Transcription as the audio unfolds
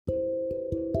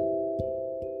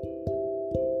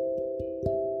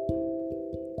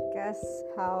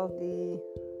how the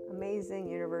amazing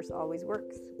universe always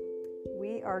works.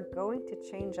 We are going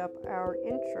to change up our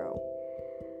intro.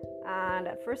 And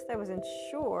at first I wasn't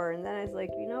sure, and then I was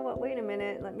like, you know what, wait a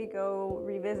minute, let me go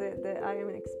revisit the I am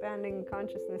an expanding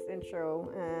consciousness intro.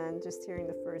 And just hearing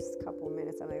the first couple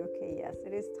minutes, I'm like, okay, yes,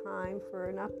 it is time for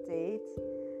an update,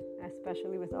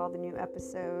 especially with all the new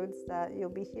episodes that you'll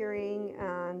be hearing,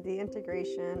 and the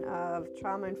integration of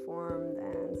trauma-informed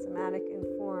and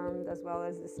somatic-informed, as well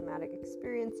as the somatic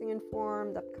experiencing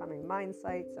informed, upcoming mind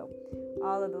sight. So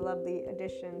all of the lovely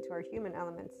addition to our human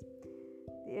elements.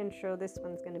 The intro, this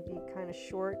one's going to be kind of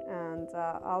short, and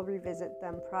I'll revisit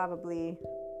them probably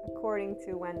according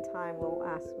to when time will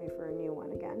ask me for a new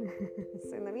one again.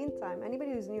 So in the meantime,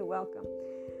 anybody who's new, welcome.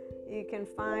 You can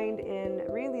find in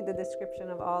really the description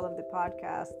of all of the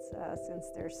podcasts, since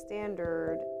they're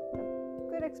standard, a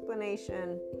good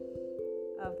explanation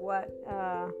of what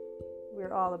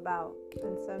we're all about.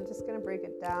 And so I'm just going to break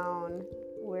it down.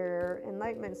 We're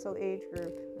Enlightenment Soul Age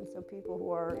Group, and so people who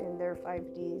are in their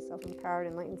 5D, self-empowered,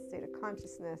 enlightened state of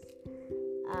consciousness.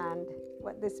 And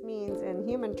what this means in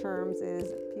human terms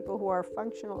is people who are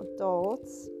functional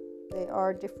adults. They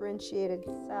are differentiated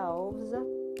selves.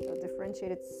 So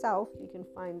differentiated self, you can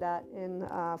find that in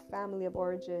family of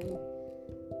origin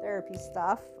therapy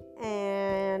stuff.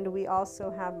 And we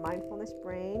also have mindfulness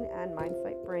brain and mind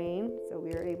fight brain. So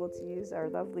we are able to use our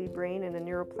lovely brain in a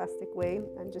neuroplastic way,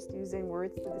 and just using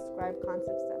words to describe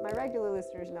concepts that my regular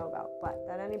listeners know about, but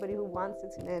that anybody who wants to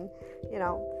tune in,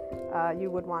 you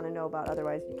would want to know about.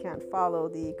 Otherwise, you can't follow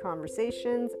the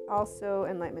conversations. Also,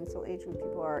 Enlightenment Soul Age Group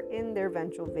people are in their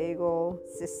ventral vagal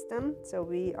system. So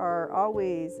we are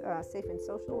always safe and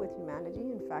social with humanity.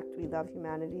 In fact, we love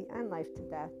humanity and life to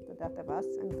death, the death of us.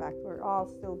 In fact, we're all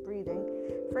still breathing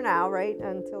for now, right?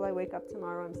 Until I wake up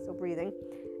tomorrow, I'm still breathing.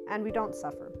 And we don't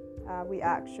suffer. We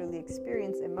actually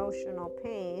experience emotional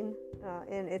pain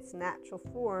in its natural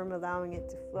form, allowing it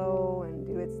to flow and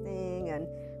do its thing. And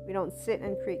we don't sit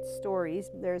and create stories.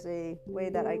 There's a way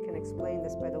that I can explain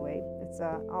this, by the way. It's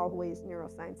always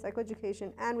neuroscience,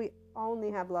 psychoeducation, and we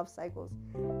only have love cycles.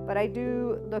 But I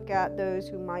do look at those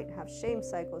who might have shame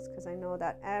cycles, because I know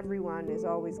that everyone is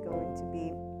always going to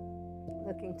be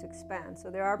looking to expand.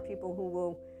 So there are people who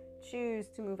will choose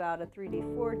to move out of 3D,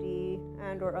 4D,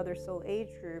 and or other soul age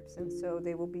groups, and so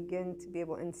they will begin to be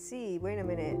able and see, wait a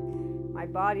minute, my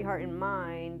body, heart, and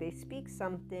mind, they speak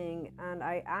something, and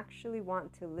I actually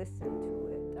want to listen to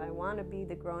it. I want to be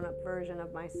the grown-up version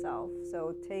of myself.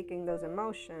 So taking those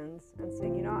emotions and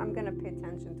saying, I'm going to pay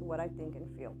attention to what I think and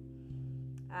feel.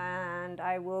 And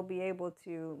I will be able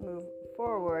to move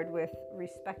forward with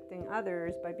respecting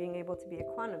others by being able to be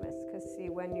equanimous. Because see,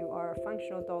 when you are a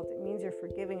functional adult, it means you're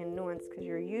forgiving and nuanced, because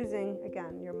you're using,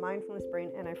 again, your mindfulness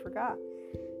brain. And I forgot,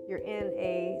 you're in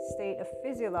a state of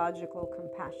physiological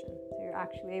compassion. So you're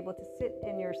actually able to sit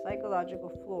in your psychological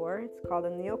floor. It's called a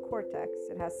neocortex.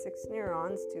 It has 6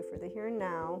 neurons, 2 for the here and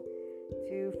now,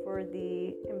 2 for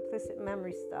the implicit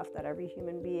memory stuff that every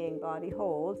human being body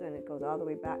holds, and it goes all the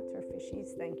way back to our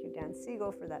fishies. Thank you, Dan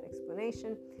Siegel, for that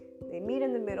explanation. They meet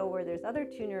in the middle where there's other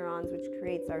 2 neurons, which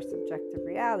creates our subjective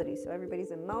reality. So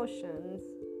everybody's emotions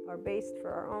are based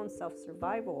for our own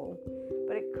self-survival,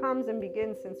 but it comes and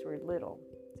begins since we're little.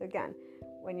 So again,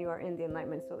 when you are in the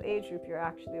Enlightenment Soul Age Group, you're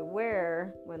actually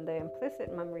aware when the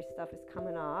implicit memory stuff is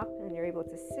coming up, and you're able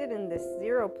to sit in this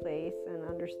zero place and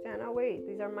understand, oh wait,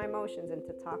 these are my emotions, and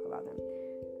to talk about them.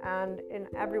 And in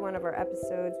every one of our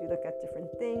episodes, we look at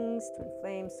different things: twin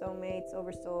flames, soulmates,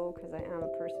 oversoul, because I am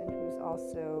a person who's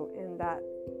also in that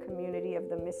community of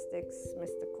the mystics,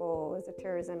 mystical,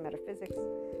 esotericism, metaphysics.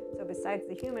 So besides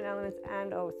the human elements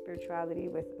and spirituality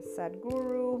with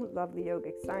Sadhguru, lovely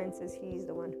yogic sciences, he's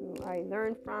the one who I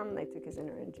learned from. I took his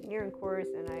inner engineering course,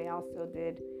 and I also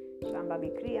did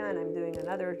Shambhavi Kriya, and I'm doing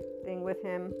another thing with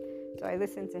him. So I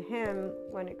listen to him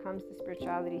when it comes to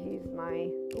spirituality. He's my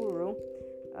guru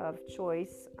of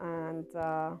choice, and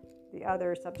the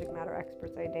other subject matter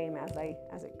experts I name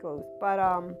as it goes. But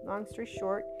long story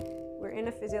short, we're in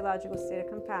a physiological state of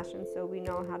compassion, so we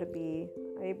know how to be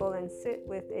able and sit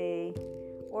with a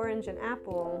orange and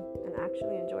apple and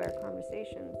actually enjoy our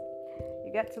conversations.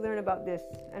 You get to learn about this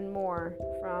and more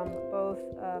from both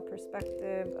a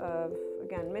perspective of,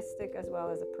 again, mystic as well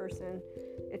as a person.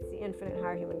 It's the infinite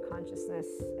higher human consciousness,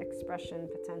 expression,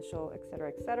 potential,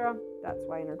 etc., etc. That's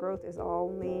why inner growth is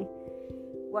only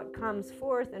what comes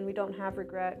forth, and we don't have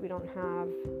regret. We don't have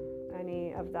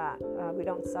any of that. We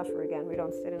don't suffer again. We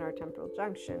don't sit in our temporal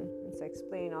junction. And so I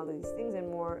explain all of these things and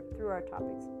more through our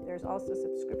topics. There's also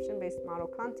subscription-based model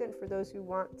content for those who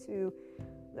want to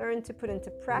learn to put into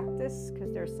practice,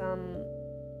 because there's some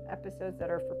episodes that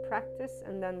are for practice,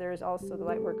 and then there's also the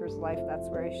Lightworker's Life. That's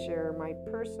where I share my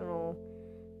personal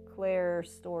Claire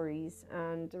stories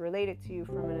and relate it to you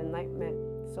from an enlightenment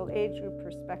soul age group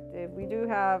perspective. We do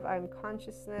have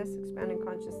consciousness, expanding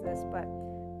consciousness, but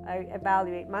I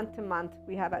evaluate month to month.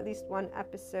 We have at least one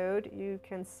episode. You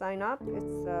can sign up.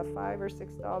 It's $5 or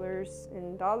 $6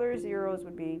 in dollars. Euros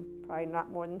would be probably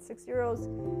not more than €6,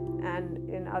 and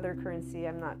in other currency,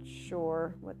 I'm not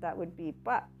sure what that would be.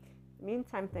 But in the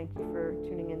meantime, thank you for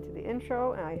tuning into the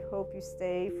intro, and I hope you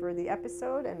stay for the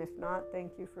episode. And if not,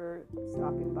 thank you for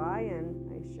stopping by,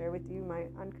 and I share with you my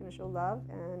unconditional love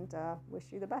and wish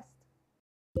you the best.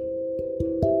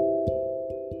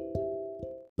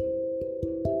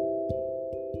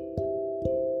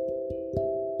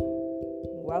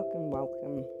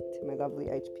 Welcome to my lovely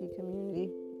HP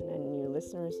community and any new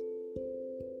listeners.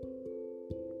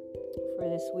 For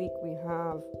this week, we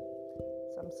have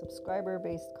some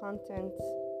subscriber-based content.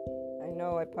 I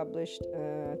know I published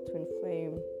Twin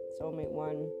Flame Soulmate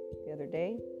 1 the other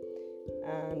day,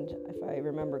 and if I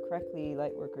remember correctly,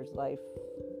 Lightworker's Life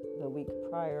the week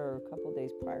prior or a couple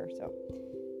days prior. So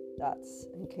that's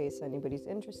in case anybody's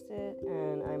interested,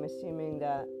 and I'm assuming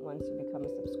that once you become a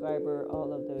subscriber,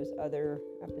 all of those other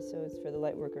episodes for the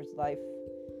Lightworker's Life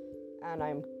and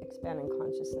I'm expanding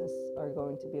consciousness are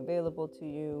going to be available to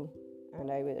you,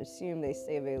 and I would assume they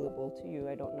stay available to you.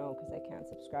 I don't know because I can't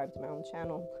subscribe to my own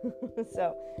channel.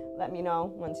 So let me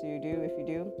know once you do, if you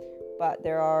do. But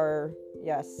there are,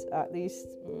 yes, at least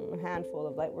a handful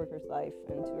of Lightworker's Life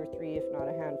and 2 or 3, if not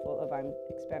a handful, of I'm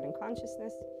expanding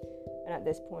consciousness. And at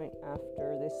this point,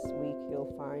 after this week,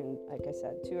 you'll find, like I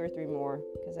said, 2 or 3 more,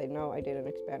 because I know I did an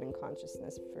expanding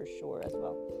consciousness for sure as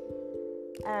well.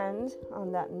 And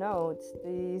on that note,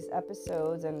 these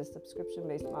episodes and the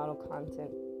subscription-based model content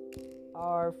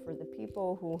are for the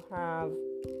people who have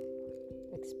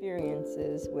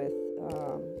experiences with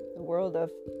the world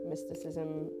of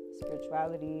mysticism,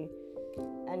 spirituality,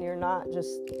 and you're not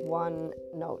just one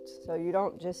note. So you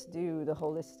don't just do the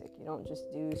holistic, you don't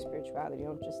just do spirituality, you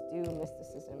don't just do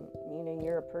mysticism, meaning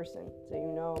you're a person. So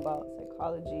you know about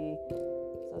psychology,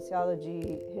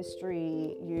 sociology,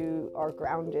 history, you are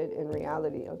grounded in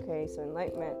reality, okay? So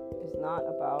enlightenment is not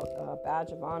about a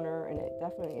badge of honor, and it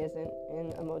definitely isn't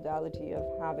in a modality of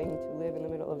having to live in the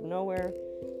middle of nowhere.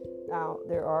 Now,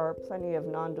 there are plenty of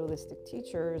non-dualistic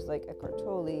teachers like Eckhart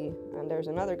Tolle, and there's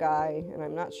another guy, and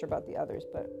I'm not sure about the others,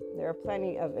 but there are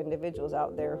plenty of individuals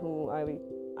out there who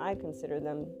I consider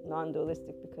them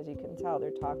non-dualistic, because you can tell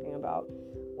they're talking about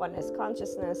oneness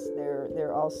consciousness.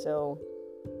 They're also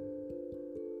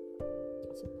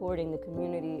supporting the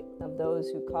community of those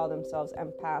who call themselves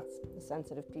empaths, the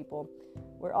sensitive people.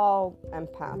 We're all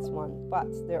empaths, but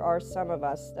there are some of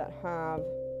us that have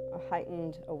a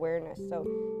heightened awareness. So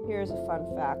here's a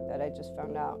fun fact that I just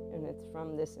found out, and it's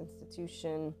from this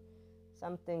institution,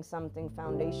 something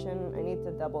foundation. I need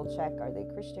to double check, are they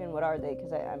Christian, what are they,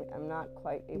 because I'm not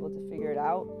quite able to figure it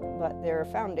out. But they're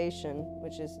a foundation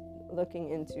which is looking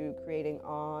into creating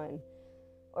on,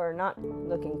 or not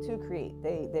looking to create,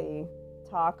 they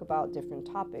talk about different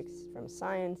topics from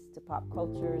science to pop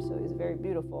culture. So it's very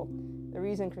beautiful. The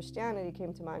reason Christianity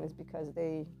came to mind is because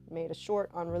they made a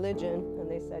short on religion, and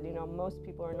they said, most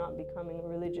people are not becoming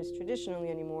religious traditionally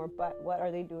anymore, but what are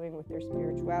they doing with their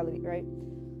spirituality, right?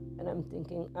 And I'm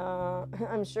thinking,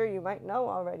 I'm sure you might know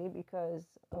already, because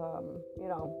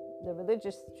the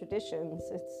religious traditions,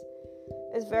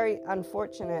 it's very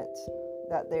unfortunate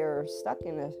that they're stuck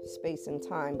in a space and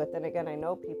time. But then again, I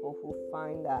know people who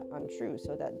find that untrue,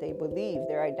 so that they believe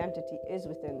their identity is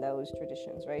within those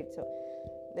traditions, right? So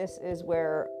this is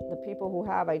where the people who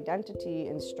have identity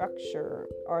and structure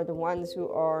are the ones who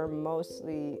are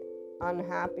mostly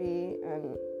unhappy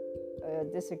and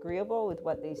disagreeable with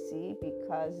what they see,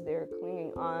 because they're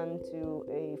clinging on to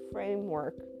a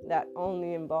framework that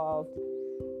only involved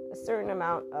a certain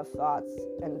amount of thoughts,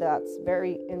 and that's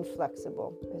very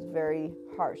inflexible, it's very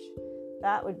harsh.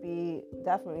 That would be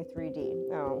definitely 3D.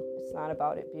 Now, it's not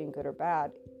about it being good or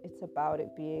bad, it's about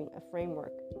it being a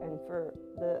framework. And for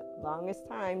the longest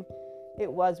time, it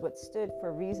was what stood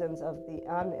for reasons of the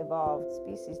unevolved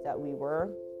species that we were,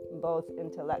 both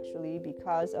intellectually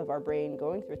because of our brain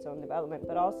going through its own development,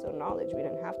 but also knowledge. We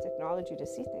didn't have technology to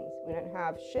see things. We didn't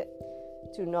have shit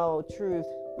to know truth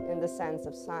in the sense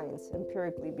of science,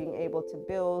 empirically being able to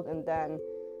build and then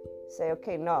say,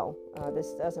 okay, no,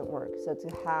 this doesn't work. So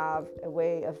to have a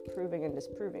way of proving and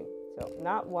disproving. So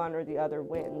not one or the other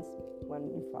wins when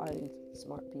you find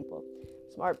smart people.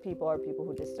 Smart people are people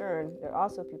who discern. They're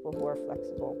also people who are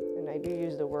flexible. And I do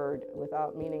use the word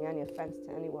without meaning any offense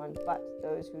to anyone, but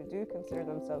those who do consider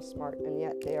themselves smart and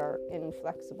yet they are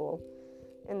inflexible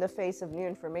in the face of new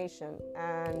information,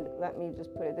 and let me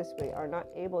just put it this way, are not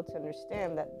able to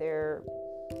understand that their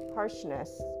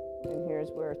harshness. And here's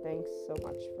where, thanks so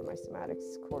much for my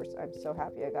somatics course. I'm so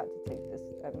happy I got to take this.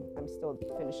 I'm still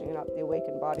finishing it up, the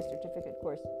Awakened Body Certificate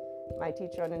course. My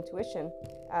teacher on intuition,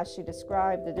 as she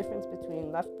described the difference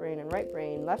between left brain and right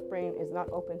brain. Left brain is not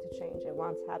open to change, it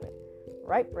wants habit.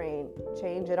 Right brain,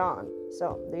 change it on.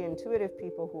 So the intuitive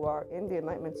people who are in the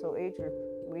Enlightenment Soul Age group,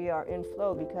 we are in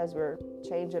flow because we're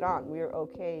change it on. We're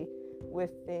okay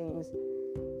with things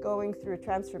going through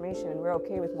transformation, and we're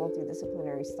okay with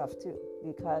multidisciplinary stuff too,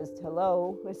 because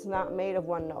hello, it's not made of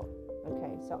one note.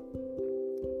 Okay, so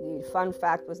the fun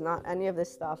fact was not any of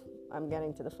this stuff. I'm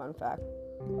getting to the fun fact.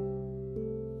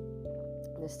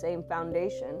 The same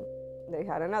foundation, they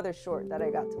had another short that I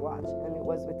got to watch, and it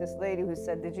was with this lady who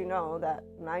said, did you know that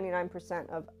 99%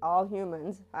 of all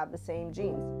humans have the same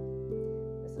genes?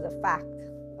 This is a fact.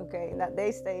 Okay, that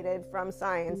they stated from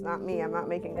science, not me. I'm not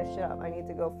making this shit up. I need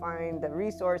to go find the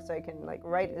resource so I can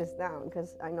write this down,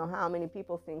 because I know how many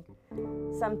people think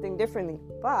something differently.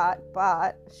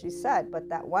 But she said, but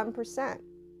that 1%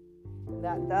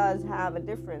 that does have a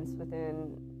difference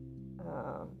within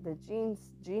the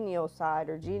genial side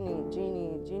or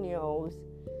genios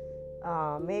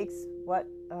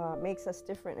makes us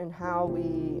different in how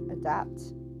we adapt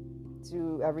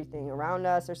to everything around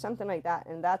us or something like that.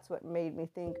 And that's what made me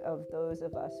think of those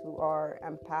of us who are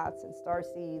empaths and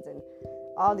starseeds and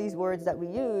all these words that we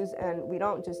use, and we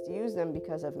don't just use them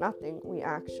because of nothing. We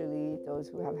actually, those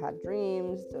who have had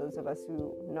dreams, those of us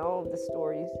who know the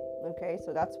stories, okay?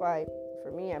 So that's why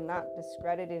for me, I'm not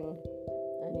discrediting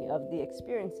any of the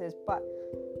experiences, but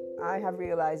I have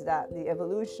realized that the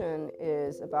evolution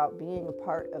is about being a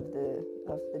part of the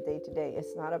day-to-day.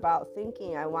 It's not about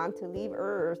thinking I want to leave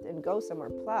Earth and go somewhere.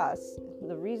 Plus,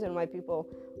 the reason why people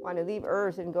want to leave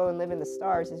Earth and go and live in the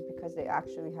stars is because they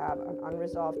actually have an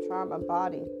unresolved trauma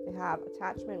body. They have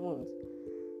attachment wounds.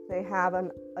 They have a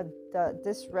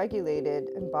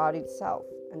dysregulated embodied self,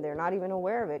 and they're not even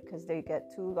aware of it because they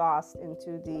get too lost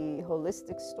into the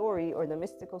holistic story or the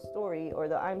mystical story or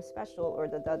the I'm special or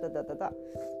the da-da-da-da-da.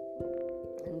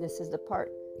 And this is the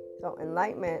part. So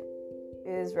enlightenment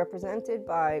is represented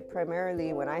by,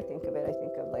 primarily when I think of it, I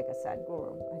think of like a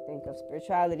Sadhguru. I think of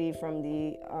spirituality from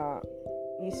the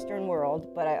Eastern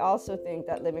world, but I also think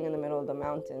that living in the middle of the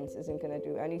mountains isn't going to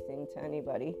do anything to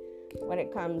anybody when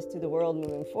it comes to the world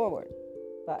moving forward.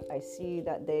 But I see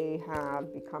that they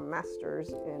have become masters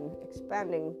in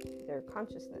expanding their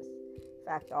consciousness. In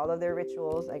fact, all of their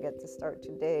rituals, I get to start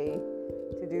today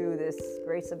to do this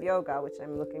Grace of Yoga, which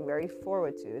I'm looking very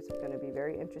forward to. It's going to be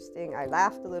very interesting. I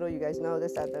laughed a little. You guys know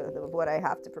this at what I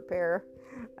have to prepare.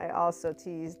 I also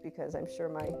teased because I'm sure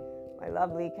my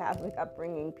lovely Catholic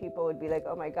upbringing, people would be like,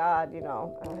 oh my God, I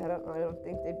don't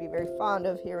think they'd be very fond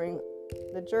of hearing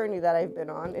the journey that I've been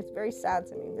on. It's very sad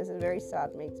to me. This is very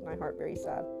sad, makes my heart very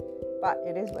sad. But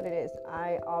it is what it is.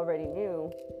 I already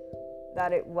knew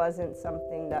that it wasn't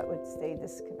something that would stay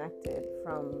disconnected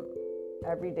from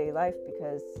everyday life,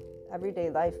 because everyday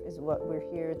life is what we're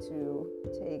here to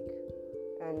take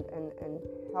and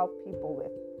help people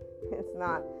with. It's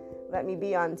not let me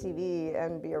be on TV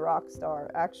and be a rock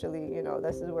star. Actually,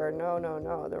 this is where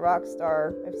no. The rock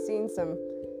star, I've seen some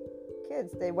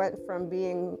kids, they went from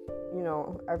being,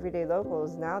 everyday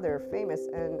locals, now they're famous,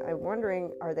 and I'm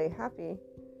wondering, are they happy?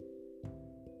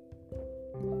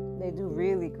 They do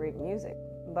really great music,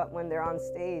 but when they're on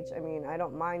stage, I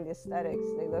don't mind the aesthetics.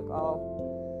 They look all,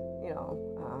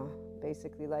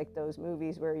 basically like those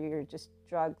movies where you're just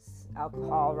drugs,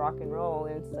 alcohol, rock and roll,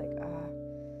 and it's like,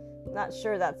 not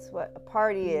sure that's what a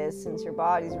party is, since your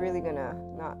body's really gonna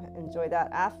not enjoy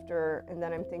that after. And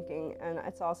then I'm thinking, and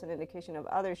it's also an indication of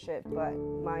other shit, but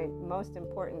my most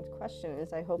important question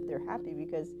is, I hope they're happy,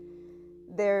 because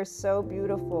they're so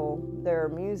beautiful, their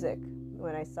music.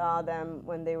 When I saw them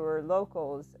when they were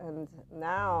locals, and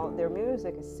now their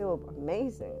music is still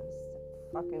amazing. It's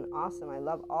fucking awesome. I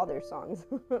love all their songs.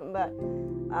 But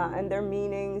and their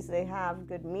meanings, they have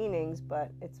good meanings, but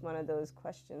it's one of those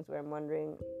questions where I'm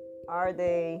wondering, are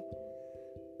they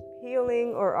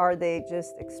healing, or are they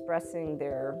just expressing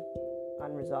their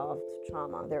unresolved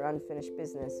trauma, their unfinished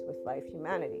business with life,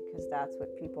 humanity? Because that's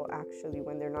what people actually,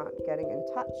 when they're not getting in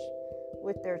touch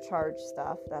with their charged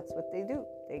stuff, that's what they do.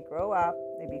 They grow up,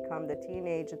 they become the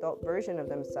teenage adult version of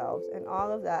themselves, and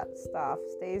all of that stuff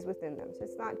stays within them. So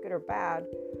it's not good or bad.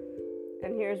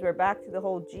 And here's where, back to the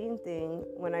whole gene thing,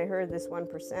 when I heard this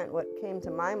 1%, what came to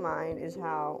my mind is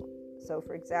how, so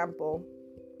for example,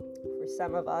 for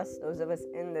some of us, those of us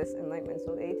in this Enlightenment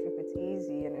Soul Age group, it's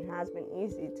easy, and it has been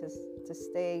easy to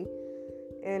stay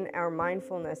in our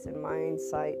mindfulness and mind,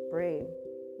 sight, brain.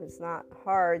 It's not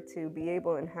hard to be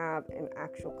able and have an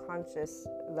actual conscious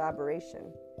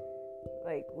elaboration.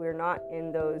 Like, we're not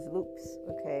in those loops,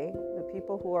 okay? The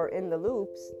people who are in the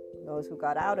loops, those who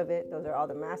got out of it, those are all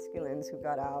the masculines who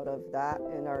got out of that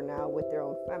and are now with their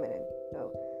own feminine.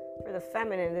 So for the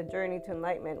feminine, the journey to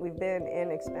enlightenment, we've been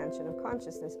in expansion of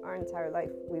consciousness our entire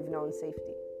life. We've known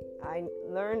safety. I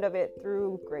learned of it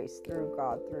through grace, through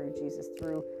God, through Jesus,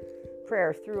 through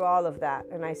prayer, through all of that.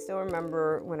 And I still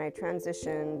remember when I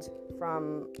transitioned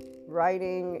from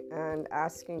writing and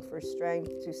asking for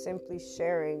strength to simply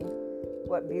sharing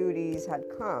what beauties had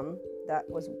come. That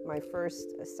was my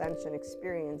first ascension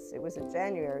experience. It was in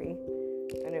January,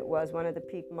 and it was one of the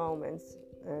peak moments.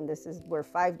 And this is where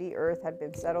 5D Earth had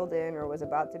been settled in, or was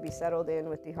about to be settled in,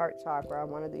 with the heart chakra,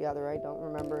 one or the other. I don't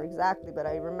remember exactly, but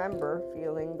I remember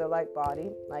feeling the light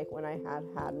body, like when I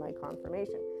had my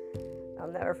confirmation.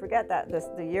 I'll never forget that.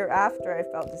 The year after, I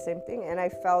felt the same thing, and I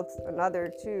felt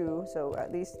another 2, so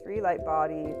at least 3 light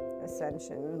body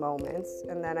ascension moments,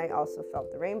 and then I also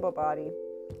felt the rainbow body.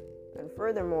 And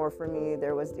furthermore, for me,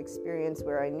 there was the experience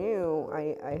where I knew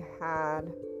I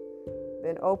had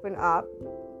been opened up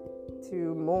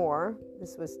to more.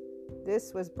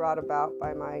 This was brought about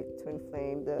by my twin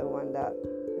flame, the one that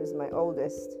is my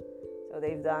oldest. So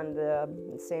they've done the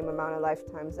same amount of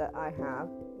lifetimes that I have,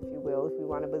 if you will, if we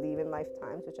want to believe in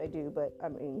lifetimes, which I do, but I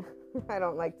mean, I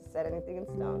don't like to set anything in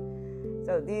stone.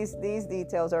 So these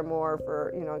details are more for,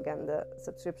 again, the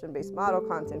subscription-based model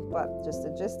content, but just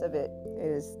the gist of it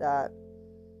is that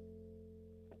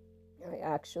I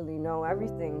actually know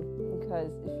everything,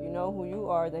 because if you know who you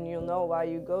are, then you'll know why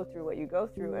you go through what you go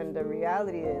through. And the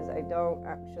reality is, I don't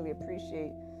actually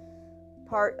appreciate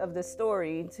part of the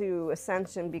story to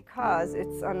ascension because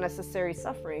it's unnecessary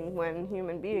suffering when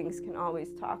human beings can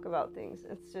always talk about things.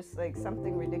 It's just like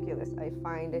something ridiculous. I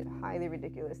find it highly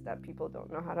ridiculous that people don't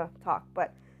know how to talk.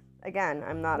 But again,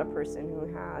 I'm not a person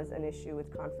who has an issue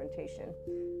with confrontation,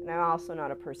 and I'm also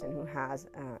not a person who has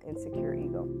insecure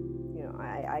ego.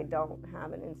 I don't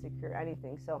have an insecure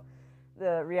anything. So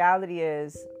the reality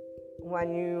is,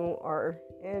 when you are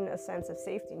in a sense of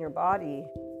safety in your body,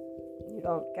 you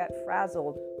don't get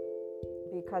frazzled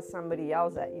because somebody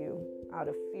yells at you out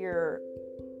of fear.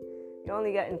 You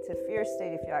only get into fear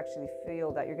state if you actually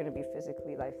feel that you're going to be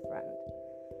physically life threatened.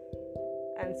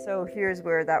 And so here's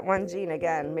where that one gene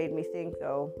again made me think,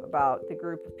 though, about the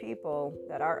group of people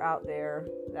that are out there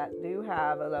that do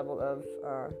have a level of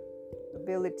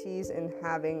abilities in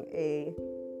having a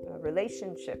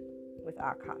relationship with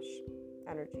Akash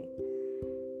energy.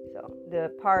 So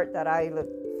the part that I look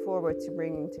forward to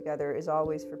bringing together is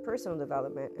always for personal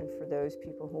development, and for those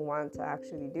people who want to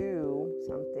actually do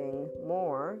something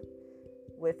more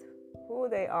with who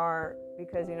they are,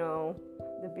 because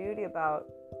the beauty about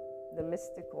the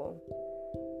mystical,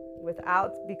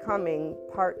 without becoming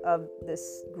part of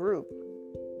this group,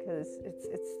 because it's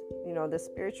the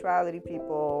spirituality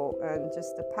people and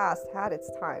just the past had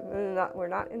its time. We're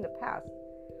not in the past,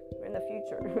 we're in the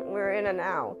future. We're in a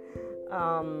now.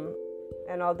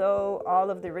 And although all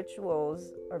of the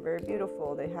rituals are very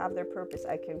beautiful, they have their purpose.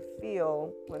 I can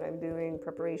feel when I'm doing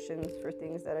preparations for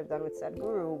things that I've done with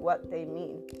Sadhguru what they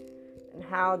mean and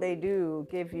how they do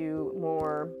give you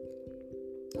more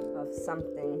of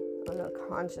something on a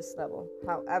conscious level.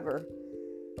 However,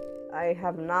 I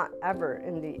have not ever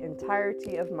in the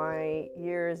entirety of my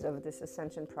years of this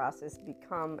ascension process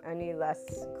become any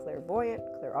less clairvoyant,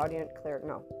 clairaudient,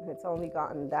 no. It's only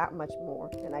gotten that much more.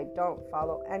 And I don't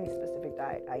follow any specific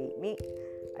diet. I eat meat,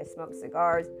 I smoke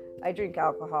cigars, I drink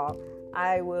alcohol.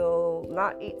 I will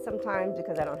not eat sometimes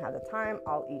because I don't have the time.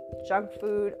 I'll eat junk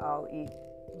food, I'll eat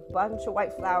a bunch of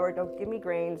white flour. Don't give me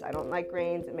grains. I don't like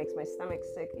grains. It makes my stomach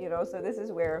sick, So this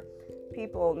is where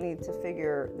people need to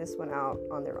figure this one out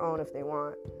on their own if they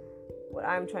want. What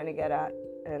I'm trying to get at,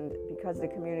 and because the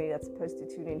community that's supposed to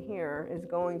tune in here is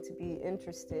going to be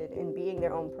interested in being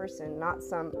their own person, not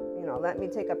some, let me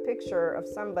take a picture of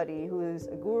somebody who's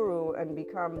a guru and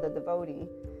become the devotee.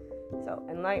 So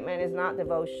enlightenment is not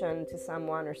devotion to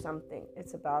someone or something.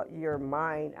 It's about your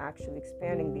mind actually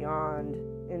expanding beyond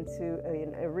into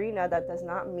an arena that does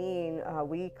not mean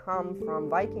we come from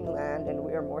Viking land and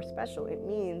we are more special. It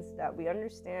means that we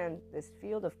understand this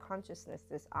field of consciousness,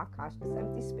 this Akash, this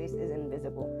empty space is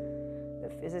invisible. The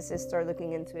physicists are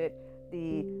looking into it.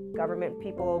 The government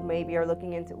people maybe are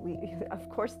looking into it. Of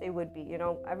course they would be.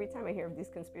 Every time I hear of these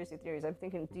conspiracy theories, I'm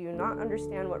thinking, do you not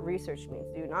understand what research means?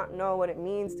 Do you not know what it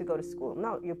means to go to school?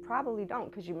 No, you probably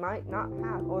don't, because you might not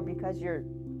have, or because you're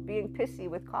being pissy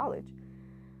with college.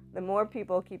 The more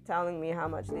people keep telling me how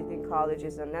much they think college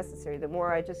is unnecessary, the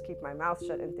more I just keep my mouth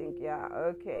shut and think, yeah,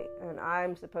 okay, and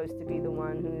I'm supposed to be the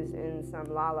one who's in some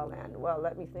la la land. Well,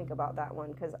 let me think about that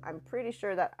one, because I'm pretty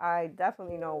sure that I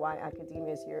definitely know why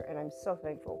academia is here, and I'm so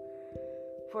thankful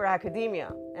for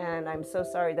academia. And I'm so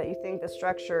sorry that you think the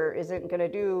structure isn't going to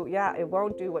do, yeah, it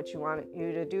won't do what you want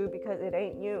you to do, because it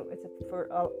ain't you. It's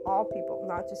for all people,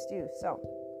 not just you. So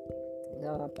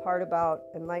the part about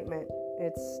enlightenment,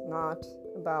 it's not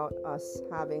about us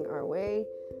having our way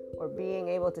or being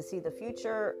able to see the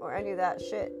future or any of that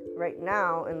shit. Right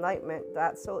now, enlightenment,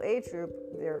 that soul age group,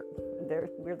 we're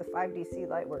the 5DC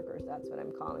light workers. That's what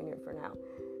I'm calling it for now.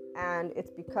 And it's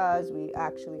because we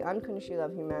actually unconditionally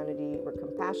love humanity. We're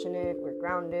compassionate, we're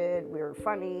grounded, we're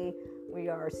funny, we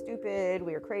are stupid,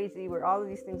 we are crazy, we're all of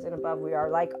these things and above. We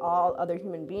are like all other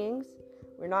human beings.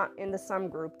 We're not in the some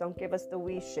group. Don't give us the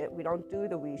we shit. We don't do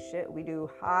the we shit. We do,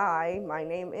 hi, my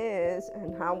name is,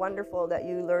 and how wonderful that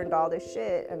you learned all this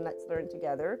shit, and let's learn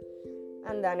together.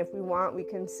 And then if we want, we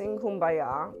can sing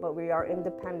Kumbaya, but we are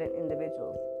independent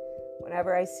individuals.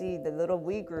 Whenever I see the little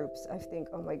we groups, I think,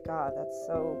 oh my God, that's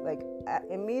so, like,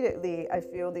 immediately I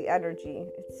feel the energy.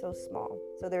 It's so small.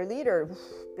 So their leader,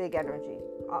 big energy,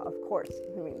 of course.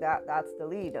 I mean, that's the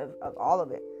lead of all of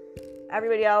it.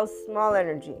 Everybody else, small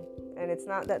energy. And it's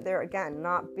not that they're, again,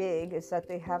 not big. It's that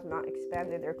they have not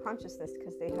expanded their consciousness,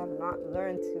 because they have not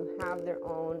learned to have their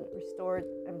own restored,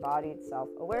 embodied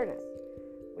self-awareness,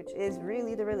 which is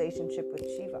really the relationship with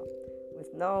Shiva,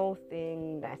 with no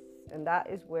thingness. And that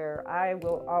is where I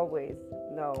will always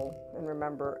know and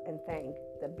remember and thank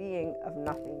the being of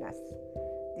nothingness,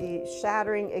 the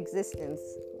shattering existence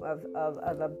of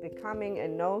a becoming a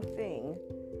no thing,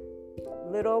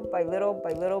 little by little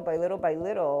by little by little by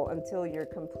little, until you're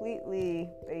completely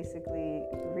basically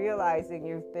realizing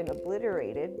you've been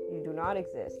obliterated. You do not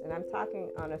exist. And I'm talking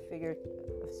on a figure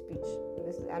of speech.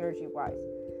 This is energy wise.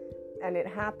 And it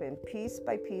happened piece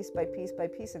by piece by piece by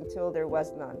piece until there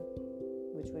was none,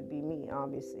 which would be me,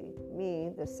 obviously.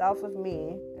 Me, the self of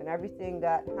me, and everything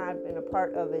that had been a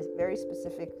part of a very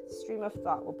specific stream of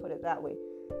thought, we'll put it that way,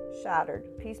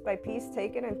 shattered, piece by piece,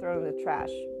 taken and thrown in the trash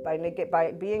by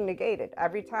being negated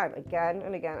every time, again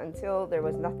and again, until there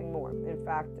was nothing more. In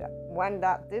fact, when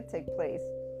that did take place,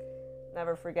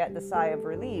 never forget the sigh of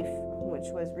relief, which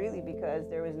was really because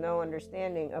there was no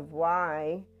understanding of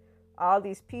why all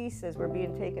these pieces were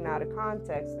being taken out of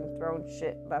context and thrown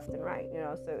shit left and right,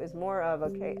 so it was more of,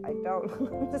 okay, I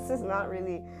don't this is not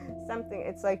really something.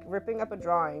 It's like ripping up a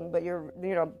drawing, but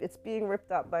it's being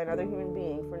ripped up by another human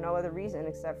being for no other reason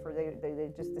except for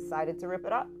they just decided to rip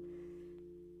it up.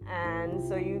 And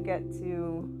so you get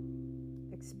to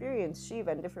experience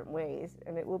Shiva in different ways,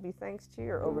 and it will be thanks to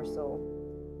your oversoul.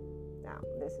 Now,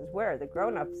 this is where the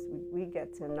grown-ups, we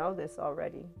get to know this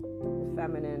already, the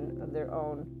feminine of their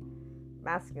own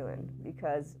masculine,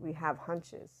 because we have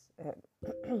hunches.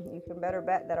 You can better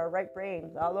bet that our right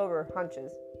brain's all over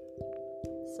hunches.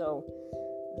 So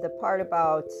the part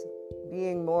about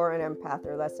being more an empath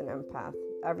or less an empath,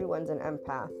 everyone's an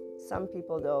empath. Some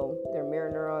people, though, their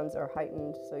mirror neurons are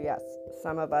heightened. So yes,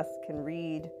 some of us can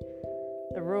read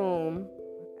the room.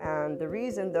 And the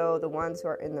reason, though, the ones who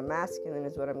are in the masculine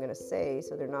is what I'm going to say,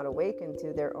 so they're not awakened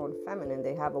to their own feminine.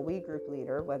 They have a we group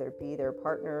leader, whether it be their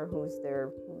partner who's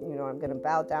their, I'm going to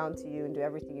bow down to you and do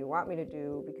everything you want me to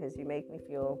do because you make me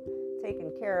feel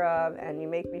taken care of and you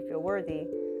make me feel worthy.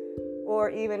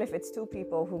 Or even if it's two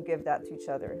people who give that to each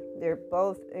other, they're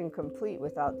both incomplete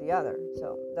without the other.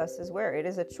 So this is where it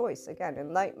is a choice. Again,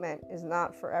 enlightenment is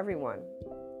not for everyone,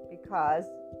 because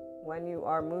when you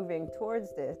are moving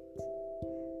towards this,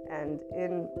 and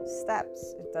in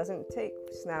steps, it doesn't take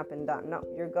snap and done. No,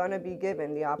 you're going to be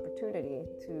given the opportunity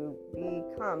to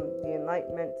become the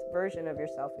enlightenment version of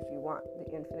yourself if you want.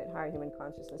 The infinite higher human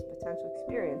consciousness potential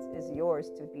experience is yours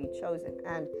to be chosen.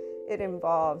 And it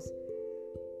involves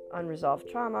unresolved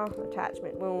trauma,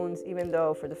 attachment wounds. Even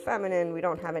though for the feminine, we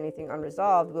don't have anything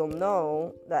unresolved, we'll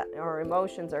know that our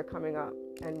emotions are coming up.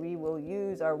 And we will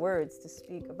use our words to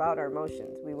speak about our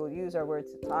emotions. We will use our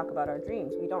words to talk about our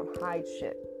dreams. We don't hide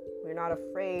shit. We're not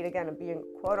afraid, again, of being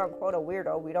quote-unquote a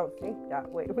weirdo. We don't think that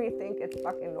way. We think it's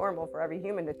fucking normal for every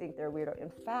human to think they're a weirdo. In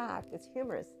fact, it's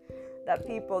humorous that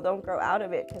people don't grow out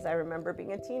of it, because I remember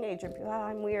being a teenager and people,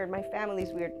 I'm weird, my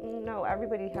family's weird. No,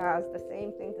 everybody has the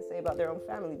same thing to say about their own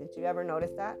family. Did you ever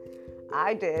notice that?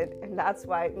 I did, and that's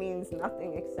why it means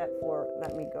nothing except for,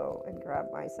 let me go and grab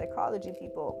my psychology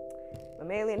people.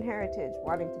 Mammalian heritage,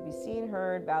 wanting to be seen,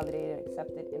 heard, validated, and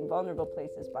accepted in vulnerable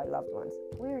places by loved ones.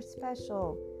 We're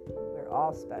special. We're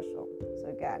all special. So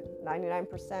again,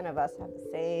 99% of us have the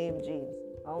same genes.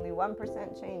 Only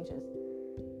 1% changes.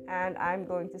 And I'm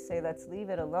going to say, let's leave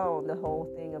it alone, the whole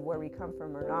thing of where we come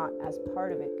from or not, as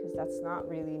part of it, because that's not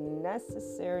really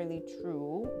necessarily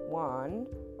true, one.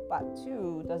 But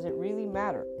two, does it really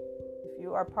matter? If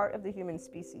you are part of the human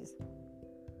species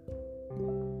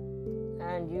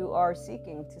and you are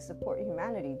seeking to support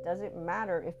humanity, does it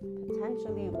matter if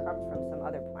potentially you come from some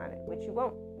other planet, which you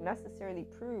won't necessarily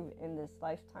prove in this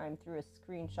lifetime through a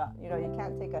screenshot? You know, you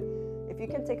can't take if you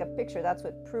can take a picture, that's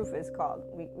what proof is called.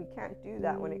 We can't do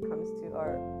that when it comes to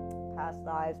our past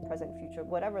lives, present, future,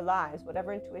 whatever lives,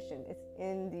 whatever intuition. It's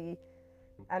in the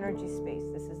energy space.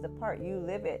 This is the part, you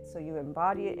live it, so you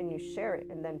embody it and you share it,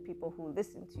 and then people who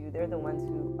listen to you, they're the ones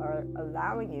who are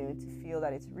allowing you to feel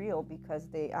that it's real because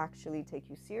they actually take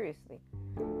you seriously.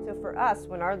 So for us,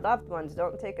 when our loved ones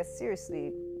don't take us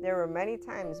seriously, there were many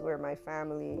times where my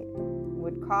family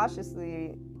would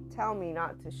cautiously tell me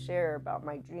not to share about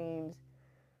my dreams,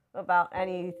 about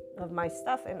any of my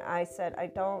stuff, and I said, I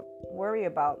don't worry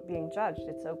about being judged.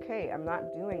 It's okay. I'm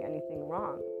not doing anything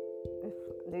wrong. If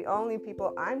the only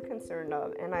people I'm concerned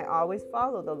of, and I always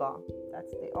follow the law, that's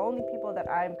the only people that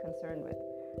I'm concerned with.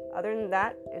 Other than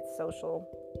that, it's social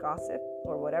gossip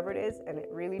or whatever it is, and it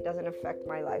really doesn't affect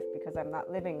my life because I'm not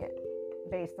living it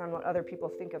based on what other people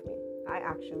think of me. I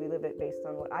actually live it based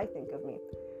on what I think of me.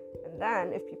 And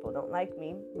then if people don't like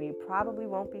me, we probably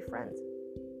won't be friends.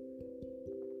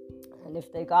 And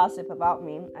if they gossip about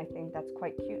me, I think that's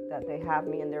quite cute that they have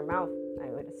me in their mouth. I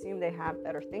would assume they have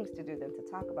better things to do than to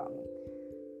talk about me.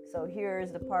 So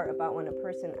here's the part about when a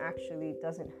person actually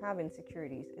doesn't have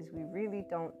insecurities, is we really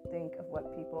don't think of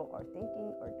what people are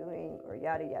thinking or doing or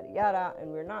yada, yada, yada. And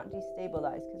we're not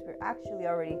destabilized because we're actually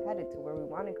already headed to where we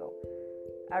want to go.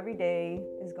 Every day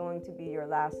is going to be your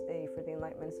last day for the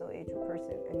Enlightenment Soul Age of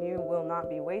person, and you will not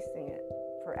be wasting it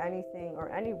for anything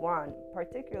or anyone,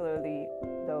 particularly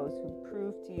those who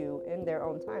prove to you in their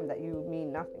own time that you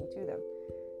mean nothing to them,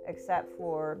 except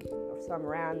for some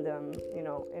random,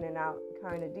 in and out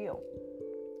kind of deal.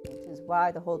 Which is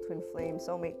why the whole twin flame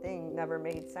soulmate thing never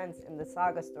made sense in the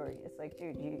saga story. It's like,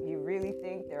 dude, you really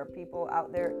think there are people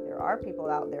out there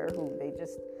who they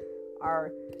just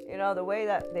are, the way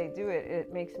that they do it,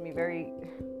 it makes me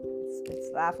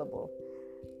it's laughable.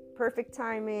 Perfect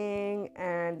timing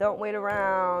and don't wait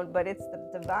around, but it's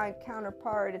the divine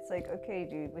counterpart. It's like, okay,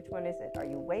 dude, which one is it? Are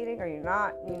you waiting? Are you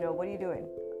not? What are you doing?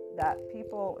 That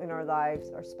people in our lives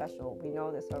are special. We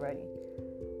know this already.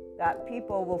 That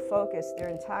people will focus their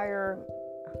entire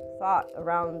thought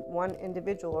around one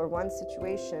individual or one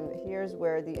situation. Here's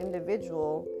where the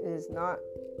individual is not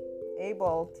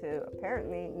able to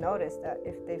apparently notice that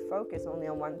if they focus only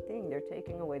on one thing, they're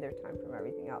taking away their time from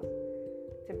everything else.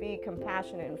 To be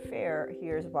compassionate and fair,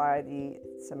 here's why the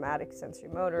somatic sensory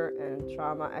motor and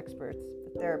trauma experts,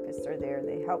 the therapists are there.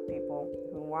 They help people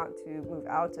who want to move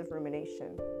out of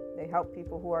rumination. They help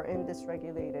people who are in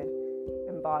dysregulated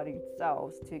embodied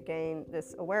selves to gain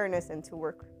this awareness and to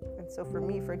work. And so for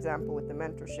me, for example, with the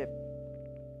mentorship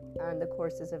and the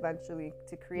courses, eventually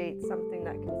to create something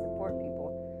that can support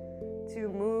people to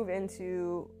move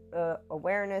into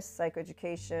awareness,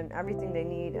 psychoeducation, everything they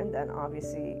need, and then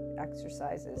obviously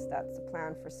exercises. That's the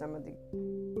plan for some of the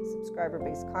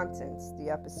subscriber-based contents, the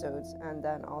episodes, and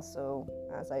then also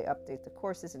as I update the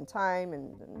courses in time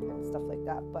and stuff like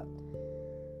that. But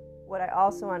what I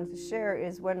also wanted to share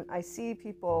is when I see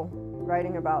people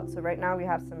writing about, so right now we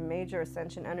have some major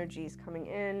ascension energies coming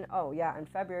in. Oh yeah, and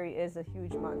February is a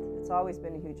huge month. It's always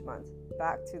been a huge month.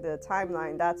 Back to the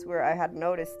timeline, that's where I had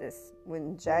noticed this,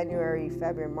 when January,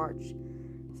 February, March.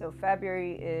 So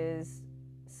February is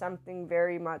something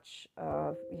very much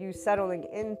of you settling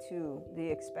into the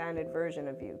expanded version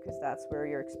of you, because that's where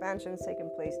your expansion is taking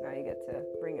place. Now you get to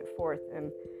bring it forth,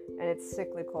 and it's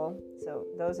cyclical. So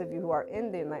those of you who are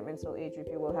in the Enlightenment Soul Age group,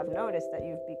 you will have noticed that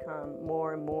you've become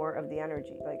more and more of the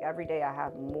energy. Like every day I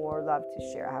have more love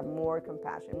to share, I have more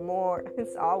compassion, more.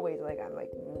 It's always like I'm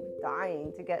like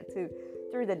dying to get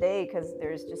through the day, because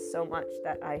there's just so much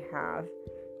that I have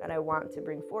that I want to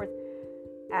bring forth.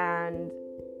 And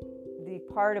the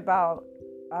part about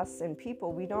us and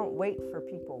people, we don't wait for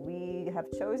people. We have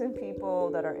chosen people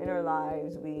that are in our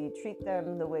lives. We treat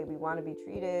them the way we want to be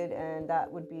treated, and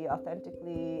that would be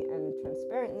authentically and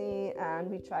transparently, and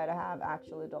we try to have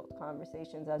actual adult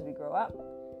conversations as we grow up,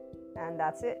 and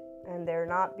that's it. And they're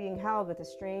not being held with a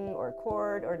string or a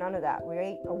cord or none of that. We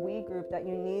ain't a we group that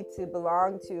you need to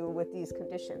belong to with these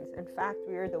conditions. In fact,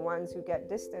 we are the ones who get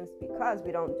distanced because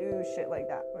we don't do shit like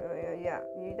that. Yeah,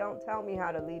 you don't tell me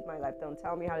how to lead my life. Don't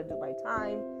tell me how to do my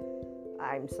time.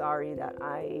 I'm sorry that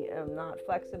I am not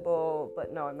flexible,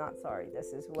 but no, I'm not sorry.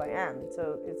 This is who I am.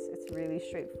 So it's really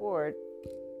straightforward,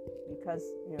 because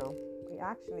We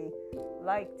actually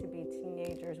like to be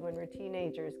teenagers when we're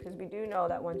teenagers, because we do know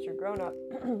that once you're grown up,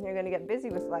 you're going to get busy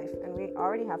with life, and we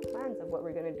already have plans of what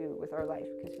we're going to do with our life,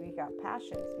 because we got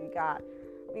passions, we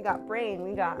got brain,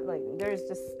 we got, like, there's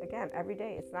just, again, every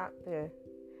day, it's not the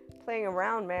playing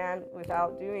around, man,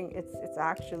 without doing, it's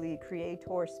actually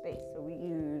creator space. So we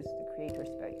use the creator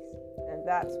space, and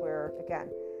that's where, again,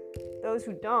 those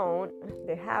who don't,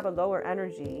 they have a lower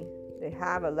energy, they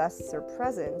have a lesser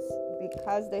presence,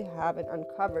 because they haven't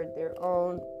uncovered their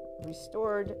own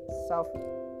restored self,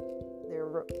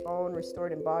 their own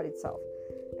restored embodied self.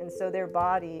 And so their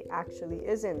body actually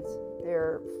isn't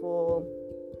their full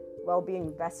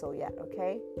well-being vessel yet,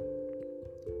 okay?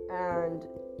 And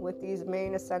with these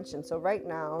main ascensions, so right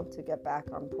now, to get back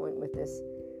on point with this,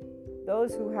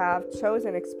 those who have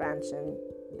chosen expansion,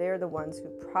 they're the ones who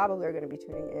probably are going to be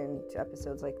tuning in to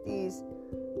episodes like these.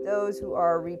 Those who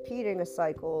are repeating a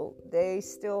cycle, they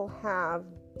still have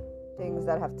things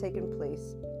that have taken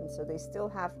place, and so they still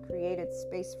have created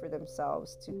space for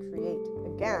themselves to create,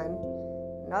 again,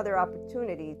 another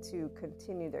opportunity to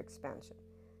continue their expansion.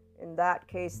 In that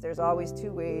case, there's always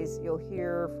two ways. You'll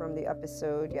hear from the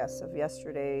episode, of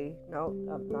yesterday. No,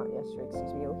 not yesterday,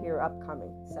 excuse me. You'll hear upcoming,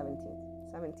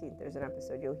 17th, there's an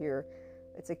episode you'll hear.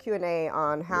 It's a Q&A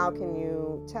on how can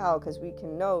you tell, because we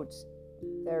can note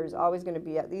there's always going to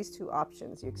be at least two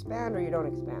options. You expand or you don't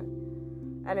expand.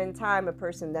 And in time, a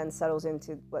person then settles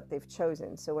into what they've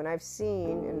chosen. So when I've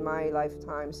seen in my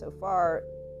lifetime so far,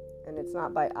 and it's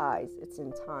not by eyes, it's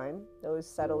in time, those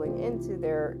settling into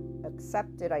their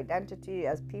accepted identity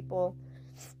as people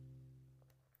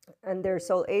and their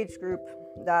soul age group,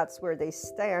 that's where they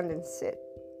stand and sit.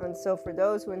 And so for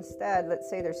those who instead, let's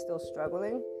say they're still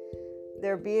struggling,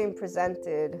 they're being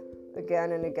presented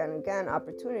again and again and again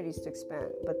opportunities to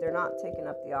expand, but they're not taking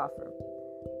up the offer.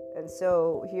 And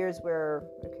so here's where,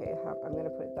 okay, I'm going to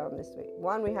put it down this way.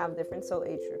 One, we have different soul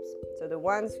age groups. So the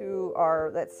ones who are,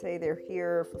 let's say they're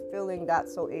here fulfilling that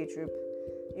soul age group,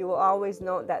 you will always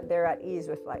note that they're at ease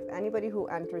with life. Anybody who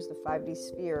enters the 5D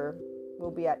sphere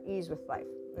will be at ease with life,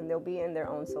 and they'll be in their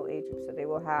own soul age group. So they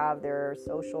will have their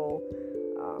social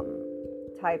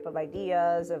type of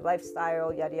ideas of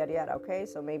lifestyle, yada yada yada. Okay,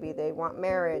 so maybe they want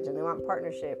marriage and they want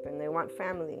partnership and they want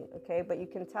family. Okay, but you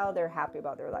can tell they're happy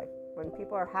about their life. When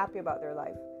people are happy about their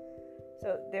life,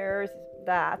 so there's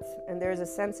that, and there's a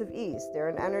sense of ease. They're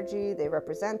an energy, they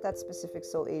represent that specific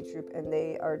soul age group, and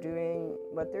they are doing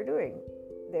what they're doing.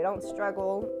 They don't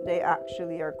struggle, they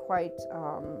actually are quite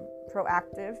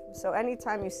proactive. So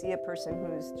anytime you see a person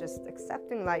who's just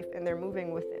accepting life and they're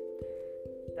moving with it,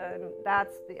 then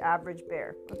that's the average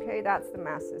bear. Okay, that's the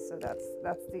masses. So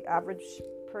that's the average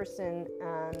person.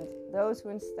 And those who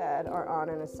instead are on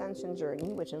an ascension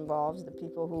journey, which involves the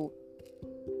people who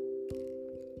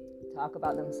talk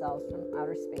about themselves from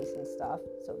outer space and stuff.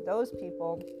 So those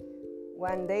people,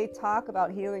 when they talk about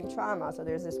healing trauma, so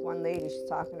there's this one lady, she's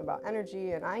talking about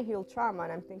energy and I heal trauma,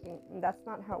 and I'm thinking, that's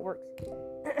not how it works.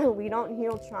 We don't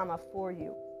heal trauma for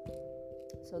you.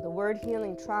 So the word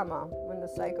healing trauma, when the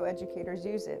psychoeducators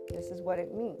use it, this is what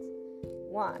it means.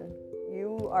 One,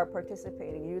 you are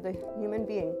participating, you the human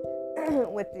being,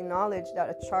 with the knowledge that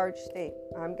a charged state,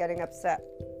 I'm getting upset.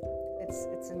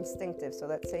 It's instinctive. So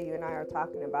let's say you and I are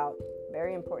talking about a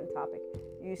very important topic.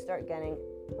 You start getting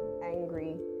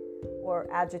angry or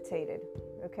agitated,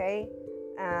 okay?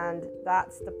 And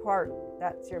that's the part,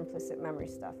 that's your implicit memory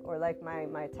stuff. Or like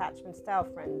my attachment style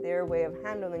friend, their way of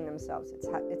handling themselves,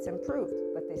 it's improved,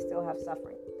 but they still have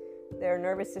suffering. Their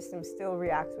nervous system still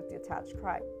reacts with the attached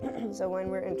cry. So when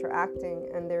we're interacting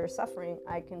and they're suffering,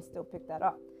 I can still pick that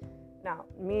up. Now,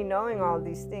 me knowing all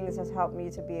these things has helped me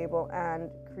to be able and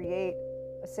create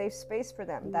a safe space for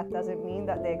them. That doesn't mean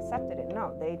that they accepted it.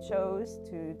 No, they chose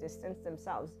to distance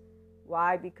themselves.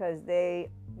 Why? Because they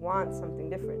want something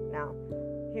different. Now,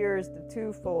 here's the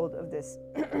twofold of this.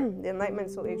 The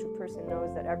Enlightenment Soul Age person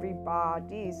knows that every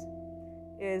body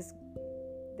is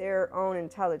their own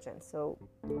intelligence. So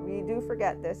we do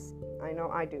forget this. I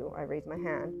know I do. I raise my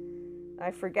hand. I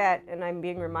forget, and I'm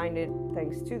being reminded,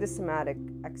 thanks to the somatic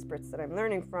experts that I'm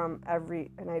learning from,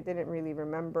 and I didn't really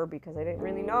remember because I didn't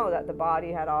really know that the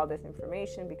body had all this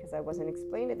information because I wasn't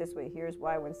explained it this way. Here's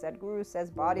why when Sadhguru says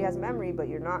body has memory, but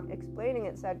you're not explaining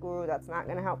it, Sadhguru, that's not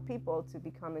going to help people to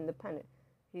become independent.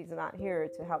 He's not here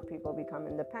to help people become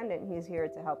independent. He's here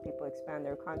to help people expand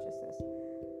their consciousness,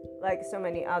 like so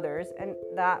many others, and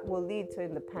that will lead to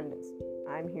independence.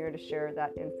 I'm here to share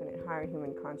that infinite higher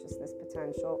human consciousness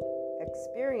potential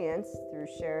experience through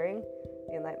sharing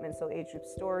the Enlightenment Soul Age Group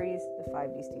stories, the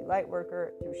 5D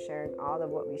Lightworker, through sharing all of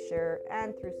what we share,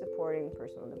 and through supporting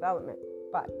personal development.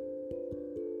 But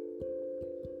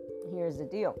here's the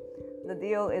deal. the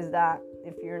deal is that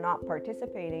if you're not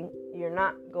participating, you're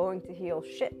not going to heal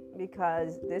shit,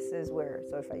 because this is where,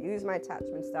 so if I use my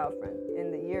attachment style friend,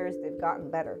 in the years they've gotten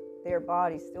better. Their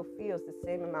body still feels the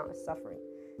same amount of suffering.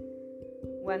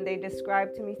 When they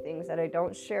describe to me things that I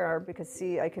don't share, because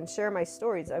see, I can share my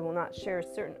stories, I will not share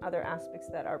certain other aspects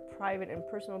that are private and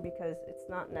personal because it's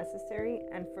not necessary.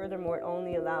 And furthermore, it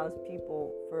only allows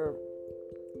people for,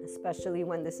 especially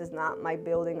when this is not my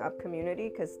building up community,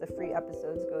 because the free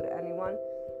episodes go to anyone.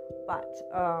 But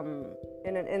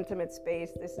in an intimate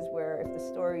space, this is where if the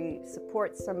story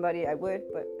supports somebody, I would.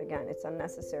 But again, it's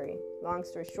unnecessary. Long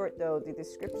story short, though, the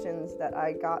descriptions that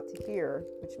I got to hear,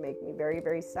 which make me very,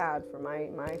 very sad for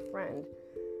my friend.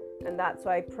 And that's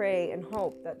why I pray and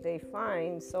hope that they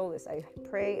find solace. I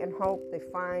pray and hope they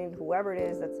find whoever it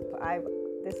is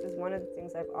this is one of the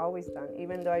things I've always done,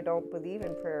 even though I don't believe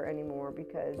in prayer anymore,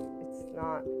 because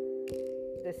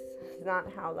this is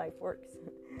not how life works.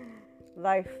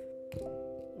 Life,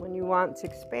 when you want to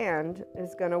expand,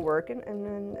 is going to work, and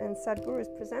Sadhguru has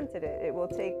presented it. It will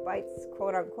take bites,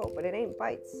 quote unquote, but it ain't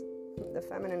bites. The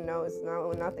feminine knows,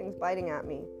 no, nothing's biting at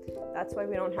me. That's why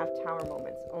we don't have tower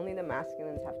moments. Only the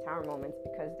masculines have tower moments,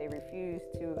 because they refuse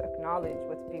to acknowledge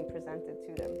what's being presented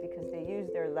to them, because they use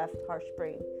their left harsh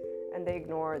brain and they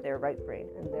ignore their right brain,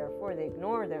 and therefore they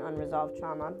ignore their unresolved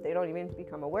trauma. They don't even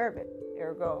become aware of it.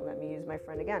 Ergo, let me use my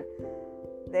friend again.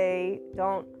 They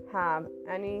don't have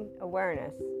any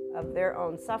awareness of their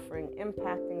own suffering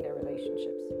impacting their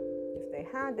relationships. If they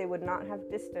had, they would not have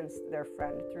distanced their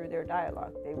friend through their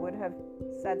dialogue. They would have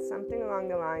said something along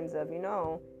the lines of,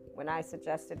 when I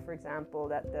suggested, for example,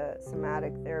 that the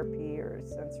somatic therapy or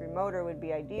sensory motor would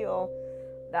be ideal,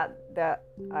 that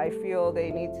I feel they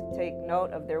need to take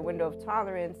note of their window of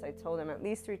tolerance. I told them at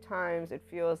least 3 times, it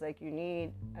feels like you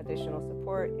need additional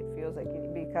support. It feels like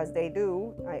because they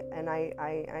do.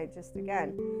 I just,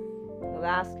 again, the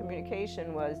last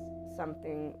communication was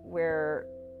something where,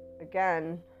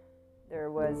 again, there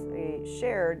was a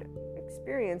shared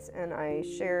experience, and I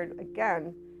shared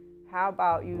again, how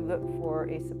about you look for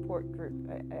a support group?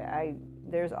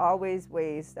 There's always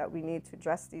ways that we need to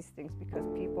address these things, because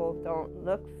people don't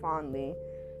look fondly,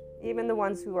 even the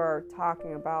ones who are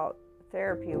talking about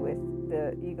therapy with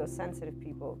the ego-sensitive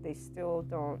people, they still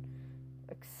don't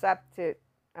accept it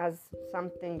as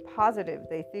something positive.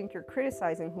 They think you're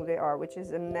criticizing who they are, which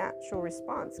is a natural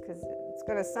response, because it's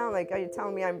going to sound like, are you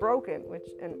telling me I'm broken?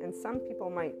 And some people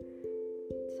might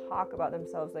talk about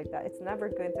themselves like that. It's never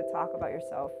good to talk about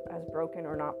yourself as broken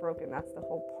or not broken. That's the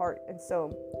whole part. And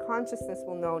so consciousness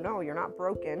will know, no, you're not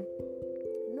broken.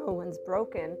 No one's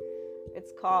broken.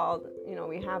 It's called,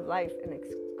 we have life, and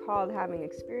it's called having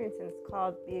experience, and it's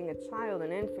called being a child,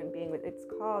 an infant, it's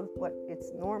called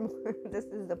it's normal. This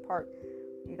is the part.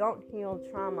 You don't heal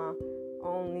trauma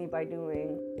only by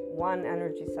doing one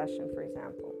energy session, for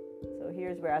example. So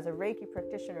here's where, as a Reiki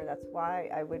practitioner, that's why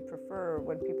I would prefer,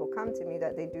 when people come to me,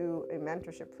 that they do a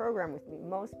mentorship program with me.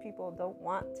 Most people don't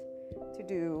want to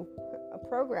do a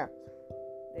program.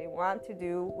 They want to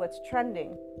do what's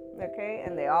trending, okay?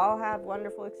 And they all have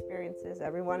wonderful experiences.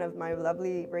 Every one of my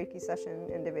lovely Reiki session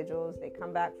individuals, they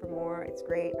come back for more. It's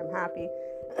great. I'm happy.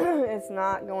 It's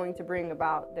not going to bring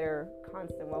about their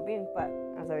constant well-being. But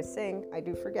as I was saying, I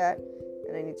do forget,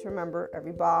 and I need to remember,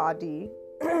 everybody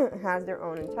has their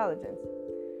own intelligence.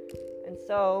 And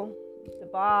so the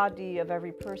body of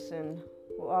every person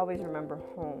will always remember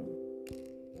home.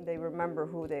 They remember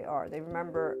who they are. They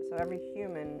remember, so every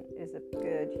human is a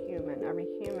good human. Every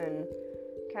human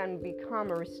can become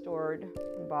a restored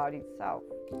embodied self,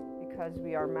 because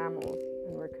we are mammals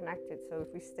and we're connected. So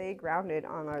if we stay grounded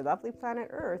on our lovely planet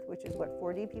Earth, which is what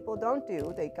 4D people don't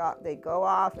do, they go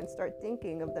off and start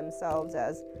thinking of themselves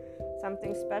as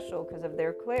something special because of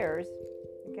their clairs.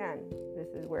 Again, this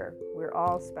is where we're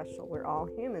all special. We're all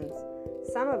humans.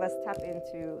 Some of us tap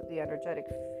into the energetic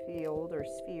field or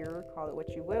sphere, call it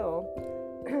what you will,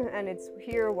 and it's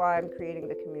here why I'm creating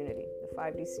the community. The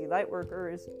 5DC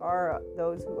Lightworkers are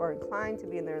those who are inclined to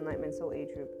be in their Enlightenment Soul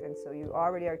Age group, and so you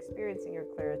already are experiencing your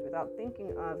clairs without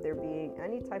thinking of there being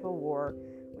any type of war.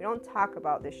 We don't talk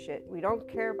about this shit. We don't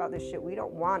care about this shit. We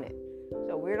don't want it.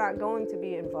 So we're not going to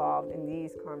be involved in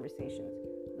these conversations.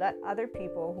 Let other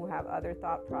people who have other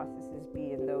thought processes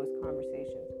be in those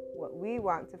conversations. What we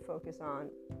want to focus on,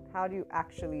 how do you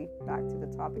actually, back to the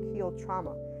topic, heal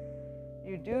trauma?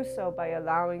 You do so by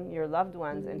allowing your loved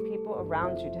ones and people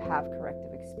around you to have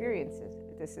corrective experiences.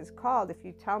 This is called, if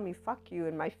you tell me fuck you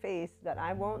in my face, that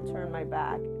I won't turn my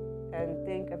back and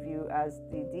think of you as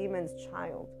the demon's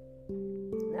child.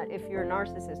 that if you're a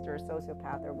narcissist or a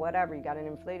sociopath or whatever, you got an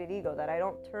inflated ego, that I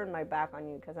don't turn my back on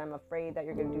you because I'm afraid that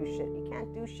you're going to do shit. You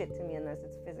can't do shit to me unless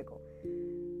it's physical.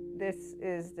 This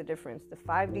is the difference. The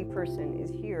 5D person is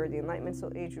here. The Enlightenment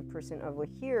Soul Age Group person over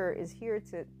here is here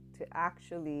to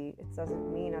actually, it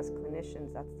doesn't mean as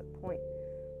clinicians, that's the point.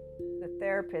 The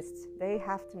therapists, they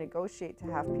have to negotiate to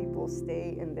have people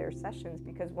stay in their sessions,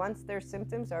 because once their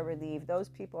symptoms are relieved, those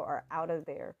people are out of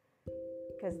there.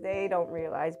 Because they don't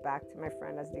realize, back to my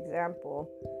friend as the example,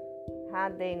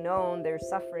 had they known their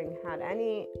suffering had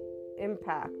any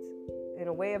impact in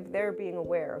a way of their being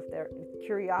aware of their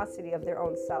curiosity of their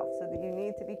own self. So that you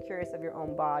need to be curious of your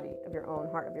own body, of your own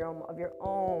heart, of your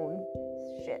own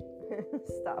shit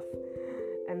stuff.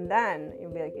 And then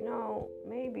you'll be like,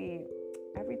 maybe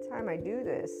every time I do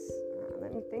this,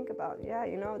 let me think about,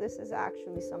 this is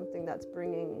actually something that's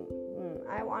bringing,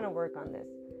 I want to work on this.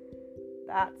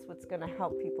 That's what's going to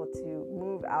help people to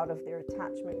move out of their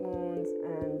attachment wounds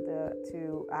and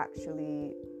to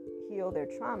actually heal their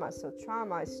trauma. So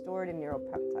trauma is stored in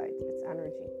neuropeptides. It's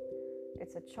energy.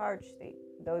 It's a charge state.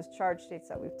 Those charge states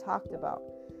that we've talked about.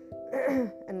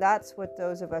 And that's what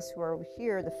those of us who are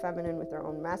here, the feminine with their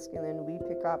own masculine, we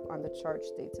pick up on the charge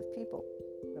states of people.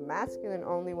 The masculine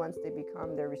only once they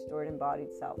become their restored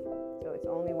embodied self. So it's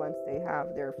only once they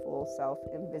have their full self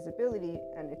invisibility,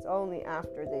 and it's only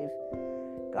after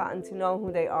they've gotten to know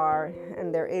who they are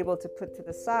and they're able to put to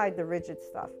the side the rigid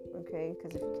stuff, okay?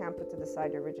 Because if you can't put to the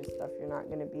side your rigid stuff, you're not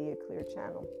going to be a clear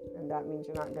channel, and that means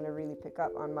you're not going to really pick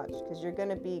up on much, because you're going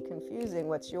to be confusing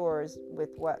what's yours with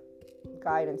what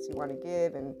guidance you want to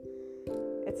give. And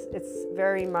it's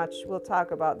very much, we'll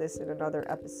talk about this in another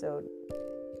episode,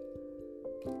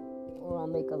 or I'll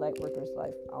make a light worker's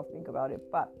life, I'll think about it.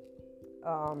 But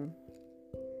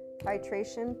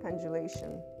titration,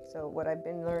 pendulation. So what I've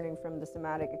been learning from the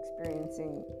somatic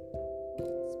experiencing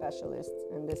specialist,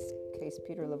 in this case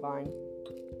Peter Levine,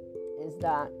 is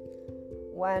that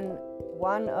when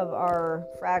one of our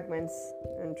fragments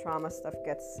and trauma stuff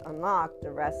gets unlocked,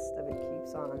 the rest of it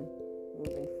keeps on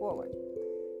moving forward.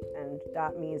 And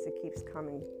that means it keeps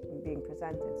coming and being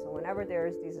presented. So whenever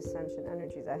there's these ascension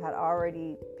energies, I had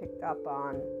already picked up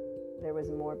on there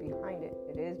was more behind it.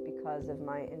 It is because of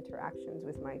my interactions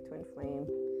with my twin flame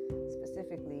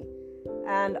specifically,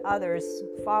 and others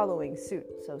following suit,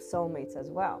 so soulmates as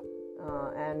well,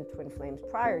 and twin flames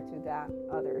prior to that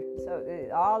other. So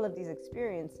all of these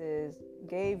experiences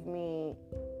gave me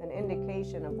an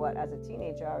indication of what, as a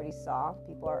teenager, I already saw.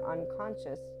 People are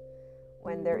unconscious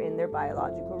when they're in their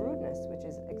biological rudeness, which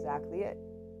is exactly it.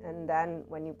 And then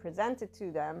when you present it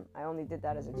to them, I only did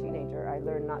that as a teenager. I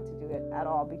learned not to do it at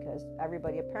all, because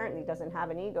everybody apparently doesn't have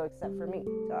an ego except for me.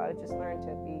 So I just learned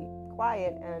to be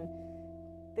quiet and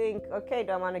think, okay,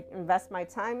 do I want to invest my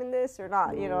time in this or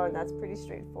not? And that's pretty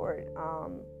straightforward.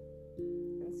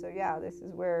 And so, this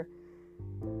is where,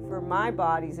 for my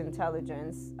body's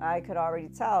intelligence, I could already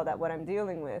tell that what I'm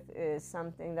dealing with is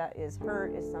something that is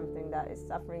hurt, is something that is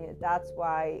suffering. That's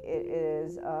why it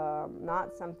is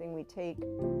not something we take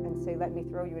and say, let me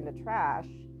throw you in the trash.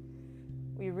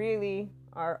 We really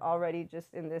are already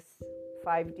just in this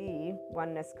 5D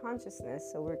oneness consciousness,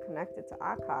 so we're connected to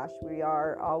Akash. We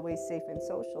are always safe and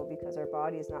social because our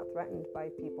body is not threatened by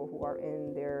people who are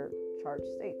in their charged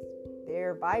states.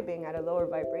 They're vibing at a lower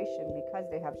vibration because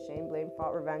they have shame, blame,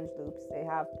 fault, revenge loops. They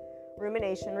have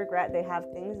rumination, regret. They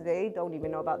have things they don't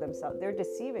even know about themselves. They're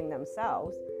deceiving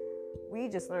themselves. We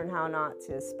just learn how not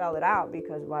to spell it out,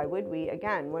 because why would we?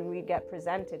 Again, when we get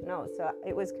presented, no. So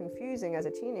it was confusing as a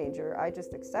teenager. I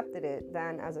just accepted it.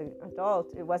 Then as an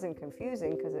adult, it wasn't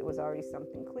confusing because it was already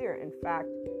something clear. In fact,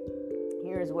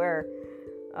 here's where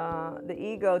the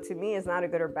ego to me is not a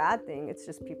good or bad thing. It's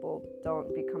just people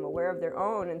don't become aware of their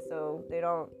own, and so they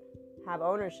don't have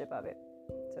ownership of it.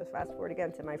 So fast forward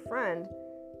again to my friend.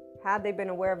 Had they been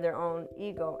aware of their own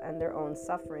ego and their own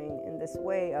suffering in this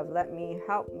way of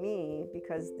help me,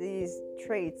 because these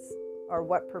traits are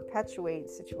what perpetuate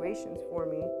situations for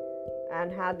me,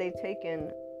 and had they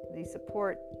taken the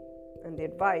support and the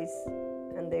advice,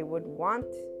 and they would want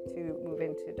to move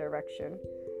into direction,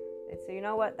 they'd say, you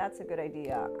know what, that's a good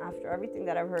idea. After everything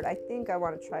that I've heard, I think I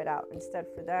want to try it out. Instead,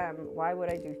 for them, why would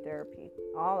I do therapy?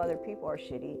 All other people are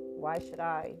shitty. Why should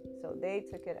I? So they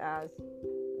took it as,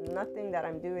 nothing that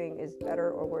I'm doing is better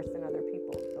or worse than other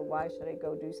people. So why should I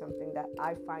go do something that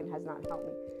I find has not helped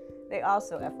me? They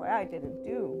also, FYI, didn't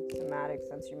do somatic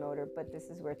sensory motor, but this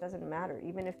is where it doesn't matter,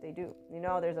 even if they do.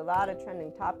 There's a lot of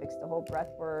trending topics, the whole breath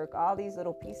work, all these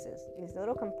little pieces, these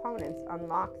little components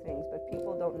unlock things, but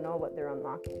people don't know what they're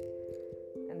unlocking.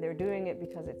 And they're doing it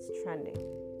because it's trending.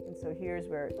 And so here's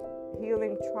where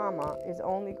healing trauma is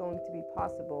only going to be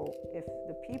possible if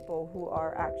the people who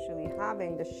are actually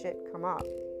having the shit come up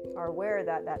are aware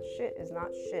that that shit is not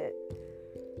shit.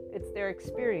 It's their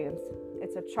experience.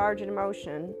 It's a charged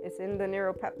emotion. It's in the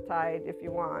neuropeptide if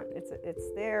you want.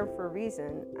 It's there for a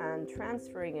reason, and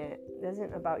transferring it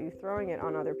isn't about you throwing it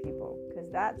on other people,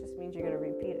 because that just means you're going to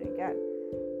repeat it again.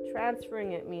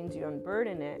 Transferring it means you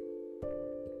unburden it,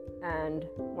 and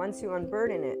once you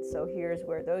unburden it, so here's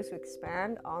where those who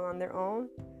expand all on their own,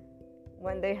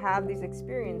 when they have these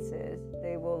experiences,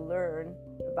 they will learn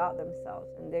about themselves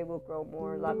and they will grow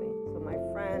more loving. So my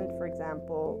friend, for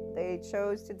example, they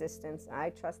chose to distance. I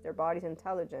trust their body's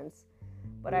intelligence,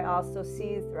 but I also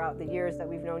see throughout the years that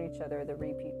we've known each other the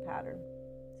repeat pattern,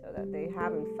 so that they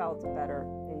haven't felt better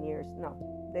in years.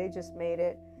 No, they just made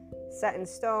it set in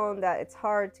stone that it's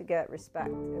hard to get respect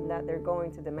and that they're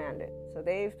going to demand it. So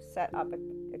they've set up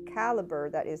a caliber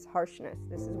that is harshness.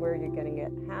 This is where you're going to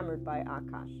get hammered by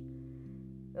Akash.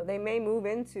 So they may move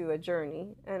into a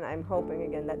journey, and I'm hoping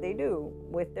again that they do.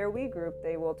 With their we group,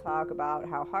 they will talk about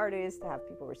how hard it is to have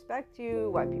people respect you,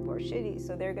 why people are shitty.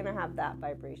 So they're gonna have that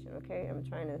vibration. Okay, I'm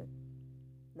trying to.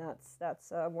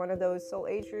 That's one of those soul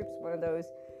age groups. One of those.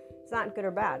 It's not good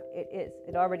or bad. It is.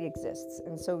 It already exists,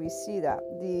 and so we see that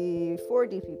the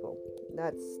 4D people.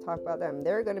 Let's talk about them.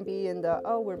 They're going to be in the,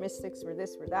 oh, we're mystics, we're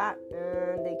this, we're that.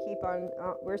 And they keep on,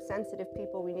 we're sensitive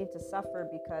people. We need to suffer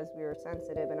because we're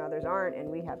sensitive and others aren't. And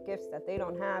we have gifts that they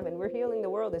don't have. And we're healing the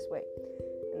world this way.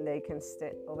 And they can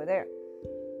sit over there.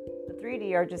 The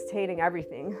 3D are just hating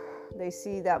everything. They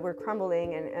see that we're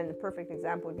crumbling. And the perfect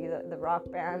example would be the rock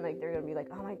band. Like, they're going to be like,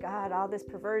 oh my God, all this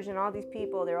perversion, all these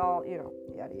people, they're all,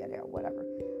 yada, yada, whatever.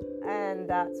 And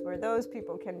that's where those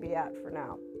people can be at for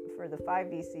now. For the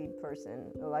 5D seed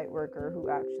person, the light worker who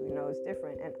actually knows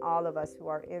different, and all of us who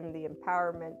are in the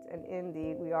empowerment and in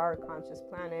the, we are a conscious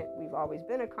planet. We've always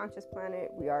been a conscious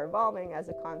planet. We are evolving as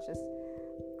a conscious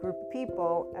group of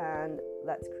people, and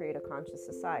let's create a conscious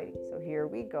society. So here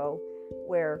we go,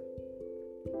 where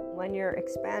when you're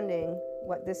expanding,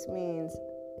 what this means,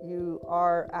 you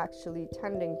are actually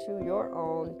tending to your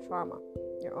own trauma,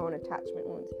 your own attachment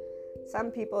wounds.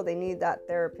 Some people, they need that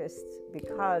therapist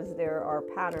because there are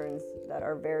patterns that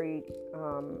are very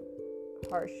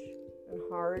harsh and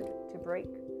hard to break.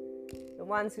 The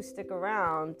ones who stick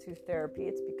around to therapy,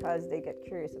 it's because they get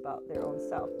curious about their own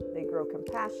self. They grow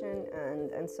compassion,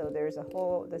 and so there's a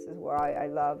whole, this is why I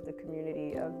love the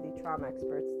community of the trauma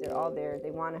experts. They're all there.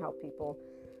 They want to help people.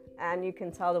 And you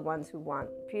can tell the ones who want.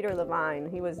 Peter Levine,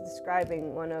 he was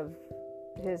describing one of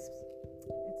his,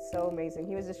 so amazing.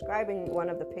 He was describing one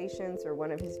of the patients or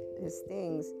one of his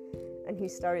things, and he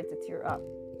started to tear up.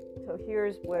 So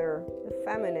here's where the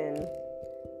feminine,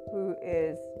 who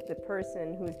is the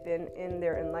person who's been in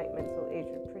their enlightenment soul age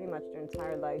pretty much their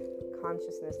entire life,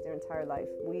 consciousness their entire life,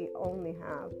 we only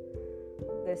have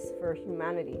this for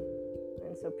humanity.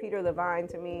 And so Peter Levine,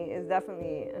 to me, is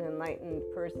definitely an enlightened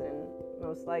person,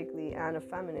 most likely, and a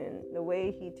feminine. The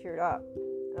way he teared up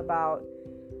about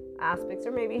aspects,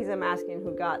 or maybe he's a masculine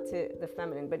who got to the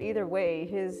feminine, but either way,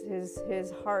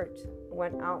 his heart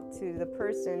went out to the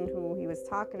person who he was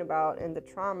talking about and the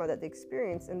trauma that they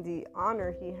experienced and the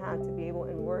honor he had to be able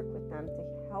and work with them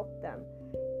to help them.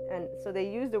 And so they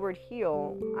use the word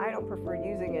heal. I don't prefer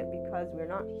using it because we're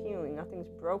not healing. Nothing's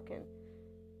broken.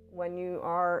 When you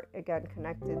are, again,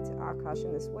 connected to Akash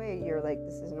in this way, you're like,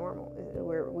 this is normal.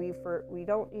 We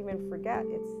don't even forget.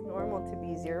 It's normal to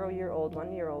be 0-year-old,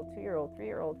 1-year-old, 2-year-old,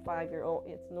 3-year-old, 5-year-old.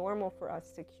 It's normal for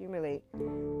us to accumulate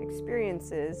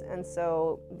experiences. And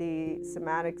so the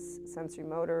somatics, sensory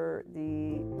motor,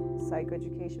 the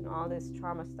psychoeducation, all this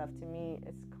trauma stuff, to me,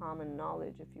 it's common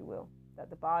knowledge, if you will, that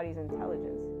the body's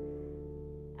intelligence.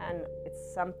 And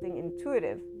it's something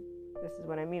intuitive. This is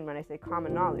what I mean when I say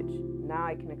common knowledge. Now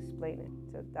I can explain it.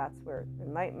 So that's where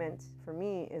enlightenment for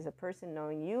me is a person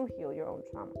knowing you heal your own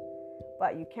trauma.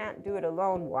 But you can't do it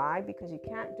alone. Why? Because you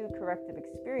can't do corrective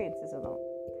experiences alone.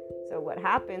 So what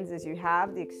happens is you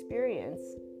have the experience,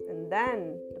 and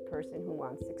then the person who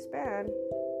wants to expand,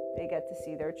 they get to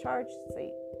see their charged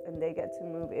state, and they get to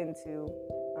move into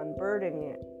unburdening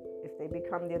it. If they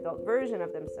become the adult version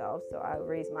of themselves, so I'll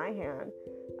raise my hand,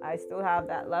 I still have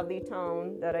that lovely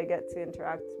tone that I get to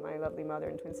interact with my lovely mother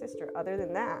and twin sister. Other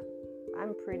than that,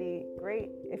 I'm pretty great,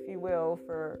 if you will,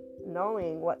 for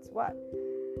knowing what's what.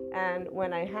 And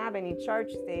when I have any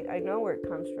charged state, I know where it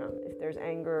comes from. If there's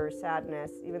anger or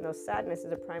sadness, even though sadness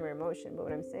is a primary emotion, but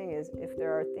what I'm saying is if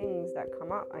there are things that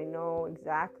come up, I know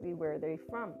exactly where they're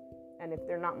from. And if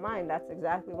they're not mine, that's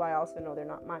exactly why I also know they're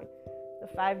not mine. The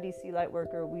 5DC light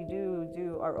worker, we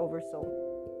do our oversoul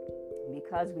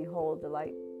because we hold the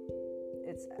light.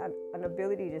 it's an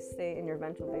ability to stay in your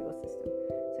ventral vagal system.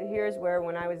 So here's where,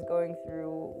 when I was going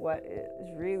through what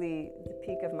is really the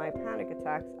peak of my panic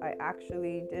attacks, I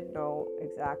actually did know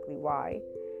exactly why.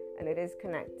 And it is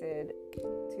connected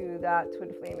to that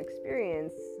twin flame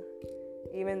experience,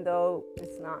 even though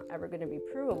it's not ever going to be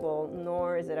provable,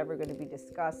 nor is it ever going to be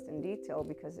discussed in detail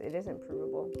because it isn't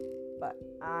provable. But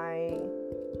I,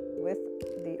 with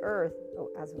the earth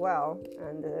as well,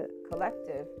 and the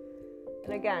collective,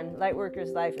 and again,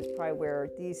 Lightworkers Life is probably where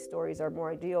these stories are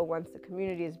more ideal once the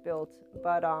community is built.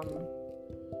 But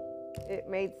it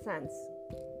made sense,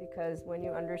 because when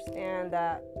you understand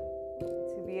that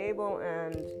to be able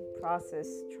and process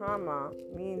trauma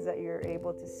means that you're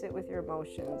able to sit with your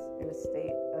emotions in a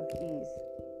state of ease.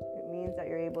 It means that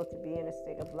you're able to be in a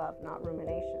state of love, not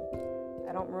rumination.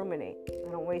 I don't ruminate.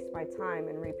 I don't waste my time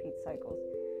in repeat cycles.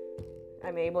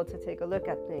 I'm able to take a look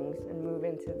at things and move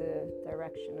into the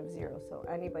direction of zero. So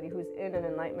anybody who's in an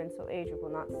enlightenment soul age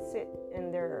will not sit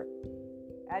in their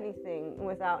anything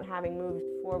without having moved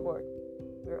forward.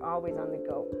 We're always on the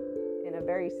go, in a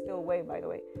very still way, by the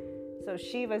way. So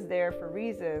Shiva's there for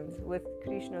reasons with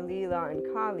Krishna, Leela, and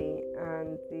Kali.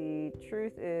 And the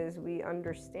truth is, we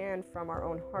understand from our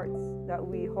own hearts that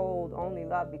we hold only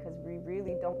love, because we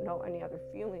really don't know any other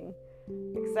feeling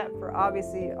except for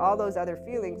obviously all those other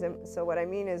feelings. And so what I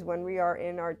mean is, when we are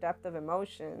in our depth of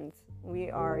emotions,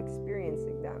 we are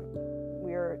experiencing them.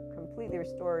 We are completely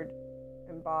restored,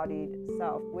 embodied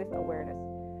self with awareness.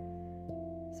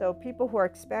 So people who are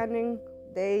expanding,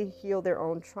 they heal their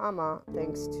own trauma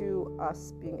thanks to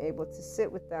us being able to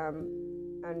sit with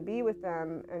them and be with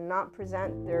them and not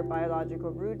present their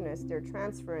biological rudeness, their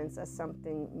transference, as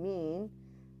something mean.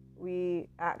 We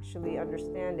actually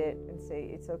understand it and say,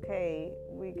 it's okay,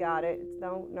 we got it, it's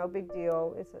no big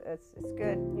deal, it's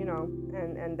good, you know.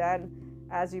 And then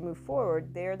as you move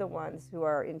forward, they're the ones who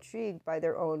are intrigued by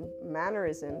their own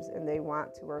mannerisms, and they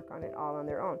want to work on it all on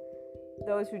their own.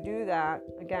 Those who do that,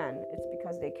 again, it's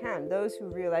because they can. Those who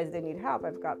realize they need help,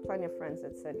 I've got plenty of friends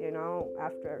that said, you know,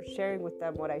 after sharing with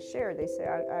them what I share, they say,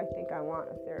 I think I want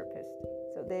a therapist.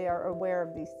 So they are aware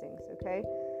of these things, okay?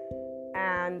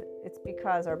 And it's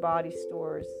because our body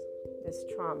stores this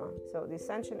trauma. So the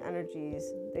ascension energies,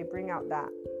 they bring out that.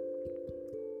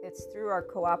 It's through our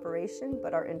cooperation,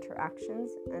 but our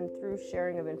interactions, and through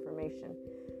sharing of information.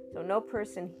 So no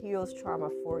person heals trauma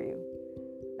for you.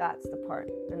 That's the part.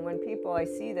 And when people, I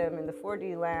see them in the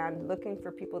 4D land looking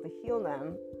for people to heal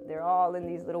them, they're all in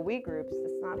these little we groups.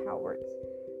 That's not how it works.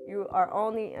 You are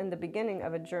only in the beginning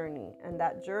of a journey, and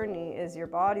that journey is your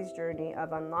body's journey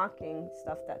of unlocking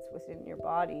stuff that's within your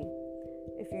body.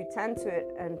 If you tend to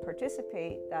it and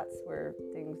participate, that's where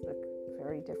things look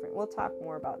very different. We'll talk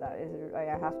more about that.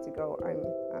 I have to go.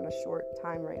 I'm on a short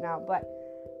time right now, but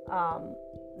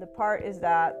the part is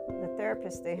that the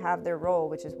therapists, they have their role,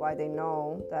 which is why they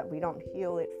know that we don't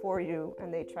heal it for you,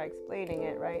 and they try explaining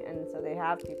it, right? And so they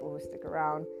have people who stick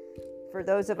around. For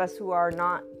those of us who are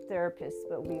not therapists,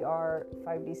 but we are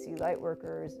 5DC light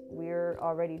workers, we're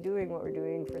already doing what we're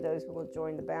doing for those who will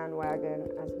join the bandwagon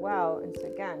as well. And so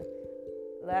again,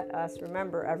 let us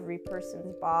remember, every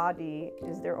person's body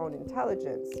is their own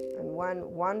intelligence. And when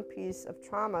one piece of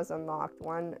trauma is unlocked,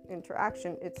 one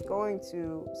interaction, it's going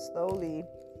to slowly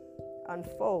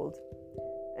unfold.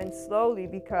 And slowly,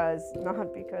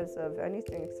 not because of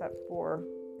anything except for,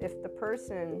 if the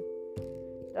person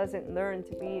doesn't learn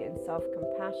to be in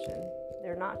self-compassion,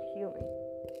 they're not healing.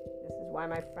 This is why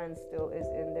my friend still is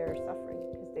in their suffering,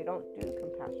 because they don't do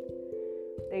compassion.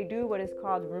 They do what is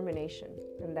called rumination,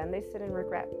 and then they sit in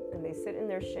regret, and they sit in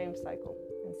their shame cycle.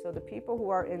 And so the people who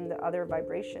are in the other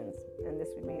vibrations, and this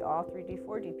would be all 3D,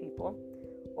 4D people,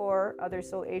 or other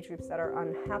soul age groups that are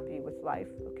unhappy with life,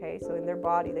 okay? So in their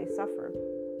body, they suffer.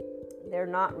 They're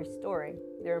not restoring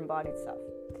their embodied self.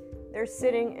 They're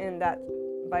sitting in that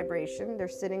vibration, they're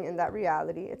sitting in that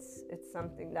reality. It's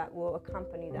something that will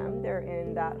accompany them. They're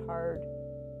in that hard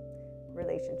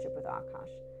relationship with Akash.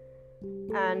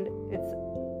 And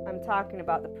I'm talking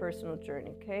about the personal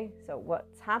journey, okay? So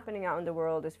what's happening out in the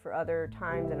world is for other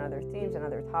times and other themes and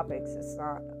other topics. It's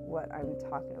not what I'm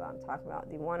talking about. I'm talking about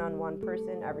the one-on-one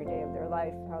person every day of their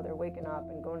life, how they're waking up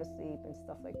and going to sleep and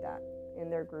stuff like that in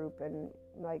their group. And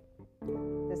like,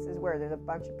 this is where there's a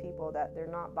bunch of people that they're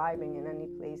not vibing in any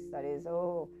place that is,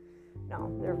 no,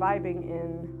 they're vibing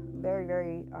in very,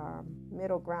 very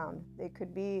middle ground. They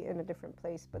could be in a different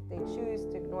place, but they choose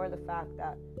to ignore the fact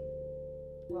that,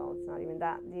 well, it's not even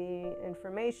that. The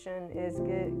information is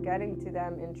getting to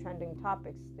them in trending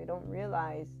topics. They don't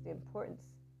realize the importance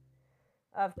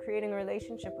of creating a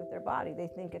relationship with their body. They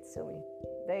think it's silly.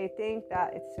 They think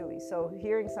that it's silly. So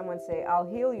hearing someone say, I'll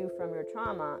heal you from your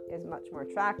trauma is much more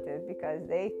attractive because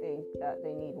they think that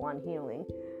they need one healing,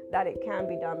 that it can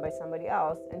be done by somebody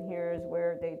else. And here's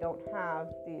where they don't have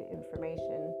the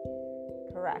information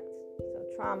correct. So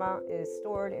trauma is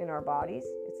stored in our bodies.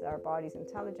 It's our body's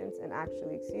intelligence. And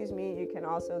actually, you can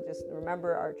also just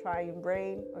remember our triune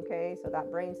brain, okay? So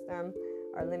that brainstem,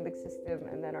 our limbic system,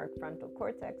 and then our frontal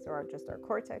cortex, or just our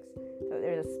cortex. So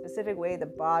there's a specific way the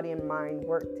body and mind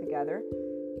work together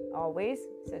always.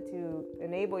 So to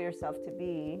enable yourself to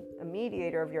be a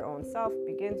mediator of your own self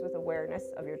begins with awareness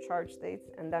of your charge states,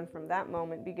 and then from that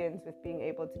moment begins with being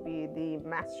able to be the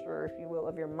master, if you will,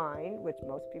 of your mind, which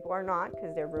most people are not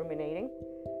because they're ruminating.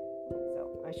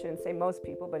 So I shouldn't say most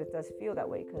people, but it does feel that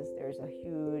way because there's a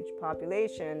huge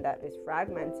population that is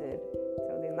fragmented.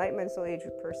 So the Enlightenment Soul Age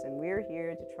person, we're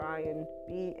here to try and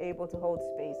be able to hold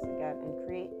space again and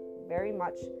create very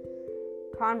much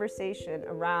conversation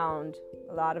around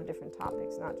a lot of different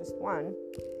topics, not just one.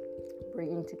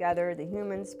 Bringing together the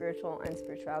human, spiritual, and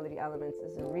spirituality elements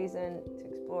is a reason to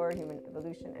explore human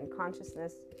evolution and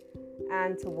consciousness,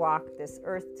 and to walk this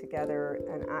earth together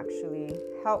and actually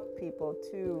help people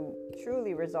to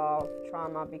truly resolve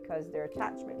trauma, because their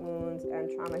attachment wounds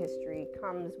and trauma history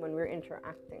comes when we're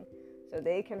interacting. So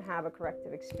they can have a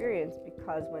corrective experience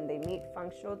because when they meet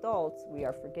functional adults, we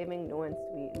are forgiving, nuanced,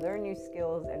 we learn new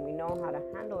skills, and we know how to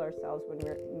handle ourselves when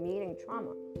we're meeting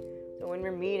trauma. So when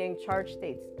we're meeting charge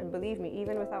states, and believe me,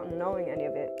 even without knowing any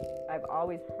of it, I've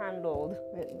always handled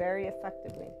it very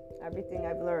effectively. Everything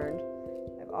I've learned,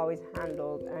 I've always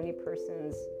handled any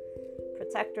person's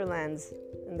protector lens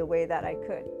in the way that I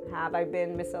could. Have I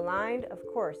been misaligned? Of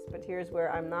course, but here's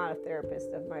where I'm not a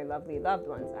therapist of my lovely loved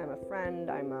ones. I'm a friend,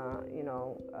 I'm a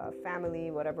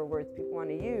family, whatever words people want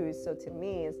to use. So to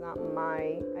me, it's not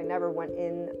I never went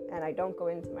in, and I don't go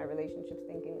into my relationships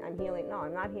thinking I'm healing. No,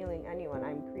 I'm not healing anyone.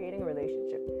 I'm creating a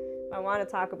relationship. I want to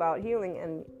talk about healing,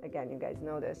 and again, you guys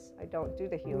know this, I don't do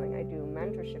the healing. I do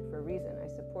mentorship for a reason. I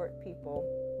support people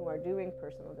who are doing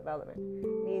personal development.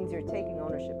 It means you're taking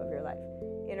ownership of your life,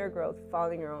 inner growth,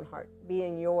 following your own heart,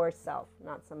 being yourself,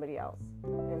 not somebody else.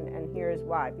 And here's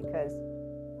why: because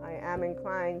I am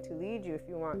inclined to lead you, if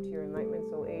you want, to your Enlightenment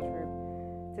Soul Age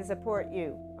group, to support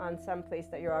you on some place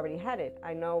that you're already headed.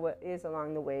 I know what is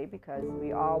along the way because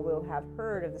we all will have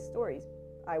heard of the stories.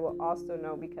 I will also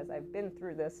know because I've been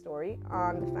through this story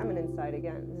on the feminine side.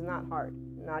 Again, it's not hard,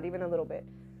 not even a little bit.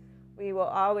 We will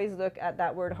always look at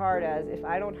that word hard as, if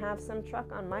I don't have some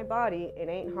truck on my body, it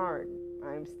ain't hard.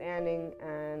 I'm standing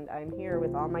and I'm here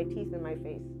with all my teeth in my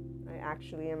face. I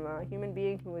actually am a human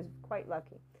being who is quite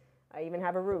lucky. I even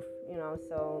have a roof,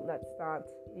 so let's not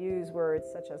use words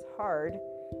such as hard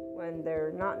when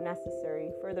they're not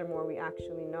necessary. Furthermore, we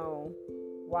actually know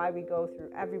why we go through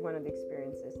every one of the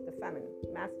experiences. The feminine,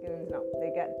 masculines, no.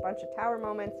 They get a bunch of tower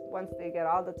moments. Once they get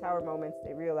all the tower moments,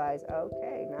 they realize,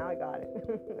 okay, now I got it.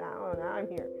 now I'm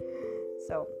here.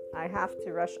 So I have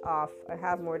to rush off. I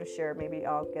have more to share. Maybe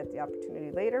I'll get the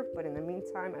opportunity later. But in the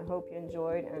meantime, I hope you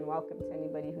enjoyed, and welcome to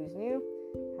anybody who's new.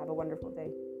 Have a wonderful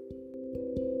day.